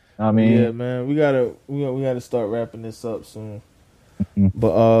 I mean, yeah, man, we gotta start wrapping this up soon.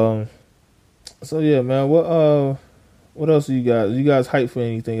 But so yeah, man, what else you guys? You guys hype for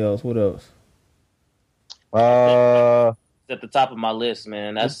anything else? What else? At the top of my list,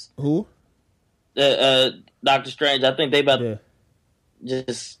 man. That's who? Doctor Strange. I think they about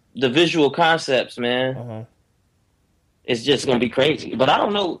just the visual concepts, man. Uh-huh. It's just gonna be crazy. But I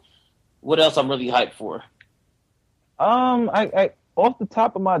don't know what else I'm really hyped for. I off the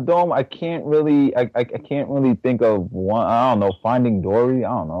top of my dome, I can't really think of one. I don't know. Finding Dory. I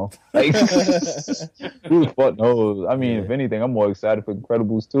don't know. Like, who the fuck knows? I mean, if anything, I'm more excited for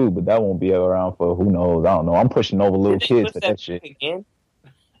Incredibles 2, but that won't be around for who knows. I don't know. I'm pushing over little kids for that shit. Again?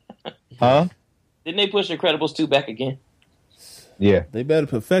 Huh? Didn't they push Incredibles 2 back again? Yeah. They better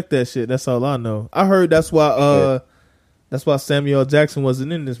perfect that shit. That's all I know. I heard that's why Samuel L. Jackson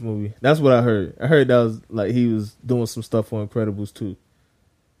wasn't in this movie. That's what I heard. I heard that was like he was doing some stuff for Incredibles 2.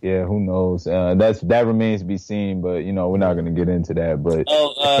 Yeah, who knows? That remains to be seen, but we're not going to get into that. But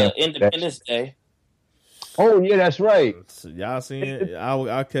Independence Day. Oh yeah, that's right. So y'all seen it?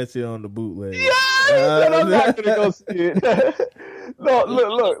 I'll catch it on the bootleg. Yeah, I'm not going to go see it. No,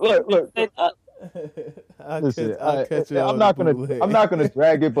 look. Listen, I'm not gonna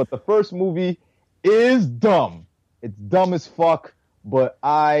drag it, but the first movie is dumb. It's dumb as fuck, but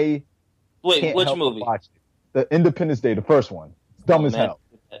I can't which help movie? But watch it. The Independence Day, the first one. It's dumb as hell.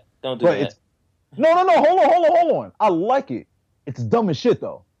 Don't do that. No. Hold on. I like it. It's dumb as shit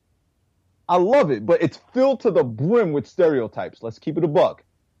though. I love it, but it's filled to the brim with stereotypes. Let's keep it a buck.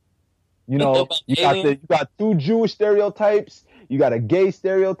 You got two Jewish stereotypes. You got a gay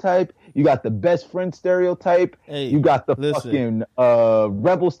stereotype. You got the best friend stereotype. Hey, you got the fucking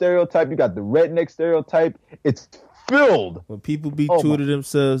rebel stereotype. You got the redneck stereotype. It's filled. When people be true to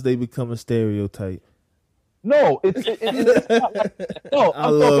themselves, they become a stereotype. No, it's not like, no. I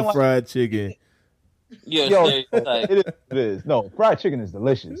love fried chicken. It is. No, fried chicken is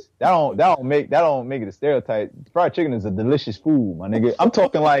delicious. That don't make it a stereotype. Fried chicken is a delicious food, my nigga. I'm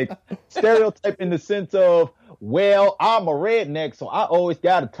talking like stereotype in the sense of, well, I'm a redneck, so I always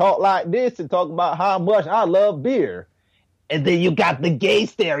got to talk like this and talk about how much I love beer. And then you got the gay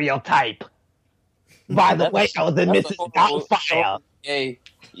stereotype. By the way, I was in Mrs. Doubtfire. Hey,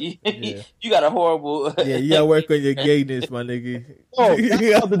 you got a horrible. Yeah, you gotta work on your gayness, my nigga. Oh,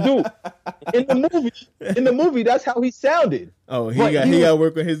 that's how the dude in the movie. That's how he sounded. Oh, he got to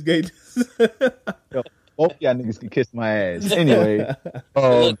work on his gayness. Both y'all niggas can kiss my ass. Anyway, working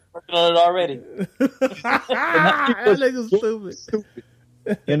on it already. That nigga's stupid.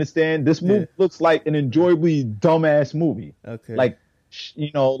 You understand? This movie looks like an enjoyably dumbass movie. Okay, like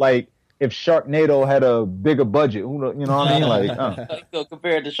like if Sharknado had a bigger budget, you know what I mean? Like,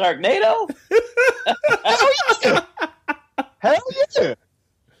 compared to Sharknado? Hell yeah!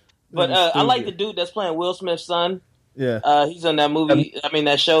 But I like the dude that's playing Will Smith's son. Yeah, he's on that movie. I mean,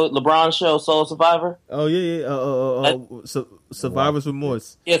 that show, LeBron show, Soul Survivor. Oh yeah. Survivor's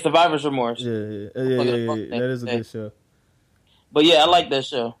Remorse. Yeah, Survivor's Remorse. Yeah. That is a good show. But yeah, I like that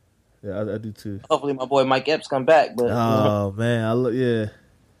show. Yeah, I do too. Hopefully, my boy Mike Epps come back. But man, yeah.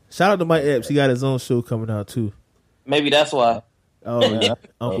 Shout out to Mike Epps. He got his own show coming out too. Maybe that's why. Oh, yeah.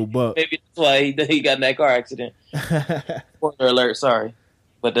 Uncle Buck. Maybe that's why he got in that car accident. Spoiler alert, sorry.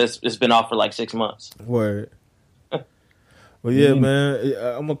 But it's been off for like 6 months. Word. Well, yeah, man.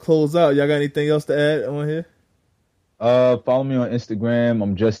 I'm going to close out. Y'all got anything else to add on here? Follow me on Instagram.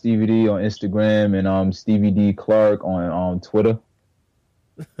 I'm just Stevie D on Instagram, and Stevie D Clark on Twitter.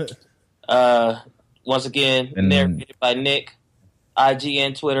 Once again, narrated by Nick. IG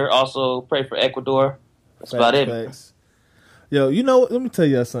and Twitter. Also, pray for Ecuador. That's about it. Yo, you know what? Let me tell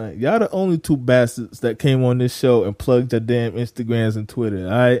y'all something. Y'all the only two bastards that came on this show and plugged their damn Instagrams and Twitter.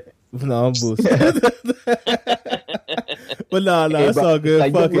 All right? No, I'm bullshit. But no, it's all good.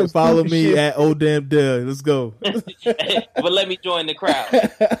 Like, fuck it. Follow me at ODamnDale. Let's go. But let me join the crowd.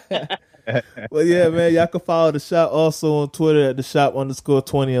 Well, yeah, man. Y'all can follow the shop also on Twitter at the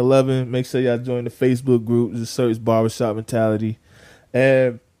shop_2011. Make sure y'all join the Facebook group. Just search Barbershop Mentality.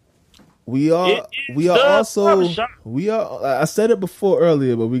 And I said it before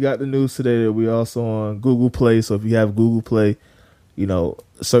earlier, but we got the news today that we also on Google Play. So if you have Google Play,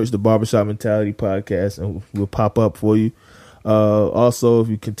 search the Barbershop Mentality podcast and we'll pop up for you. Also, if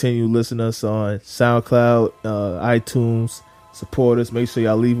you continue listening to us on SoundCloud, iTunes, support us. Make sure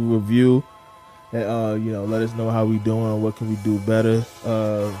y'all leave a review and let us know how we doing, what can we do better.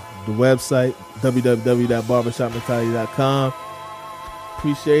 The website www.barbershopmentality.com.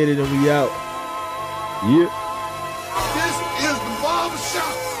 Appreciate it, and we out. Yeah.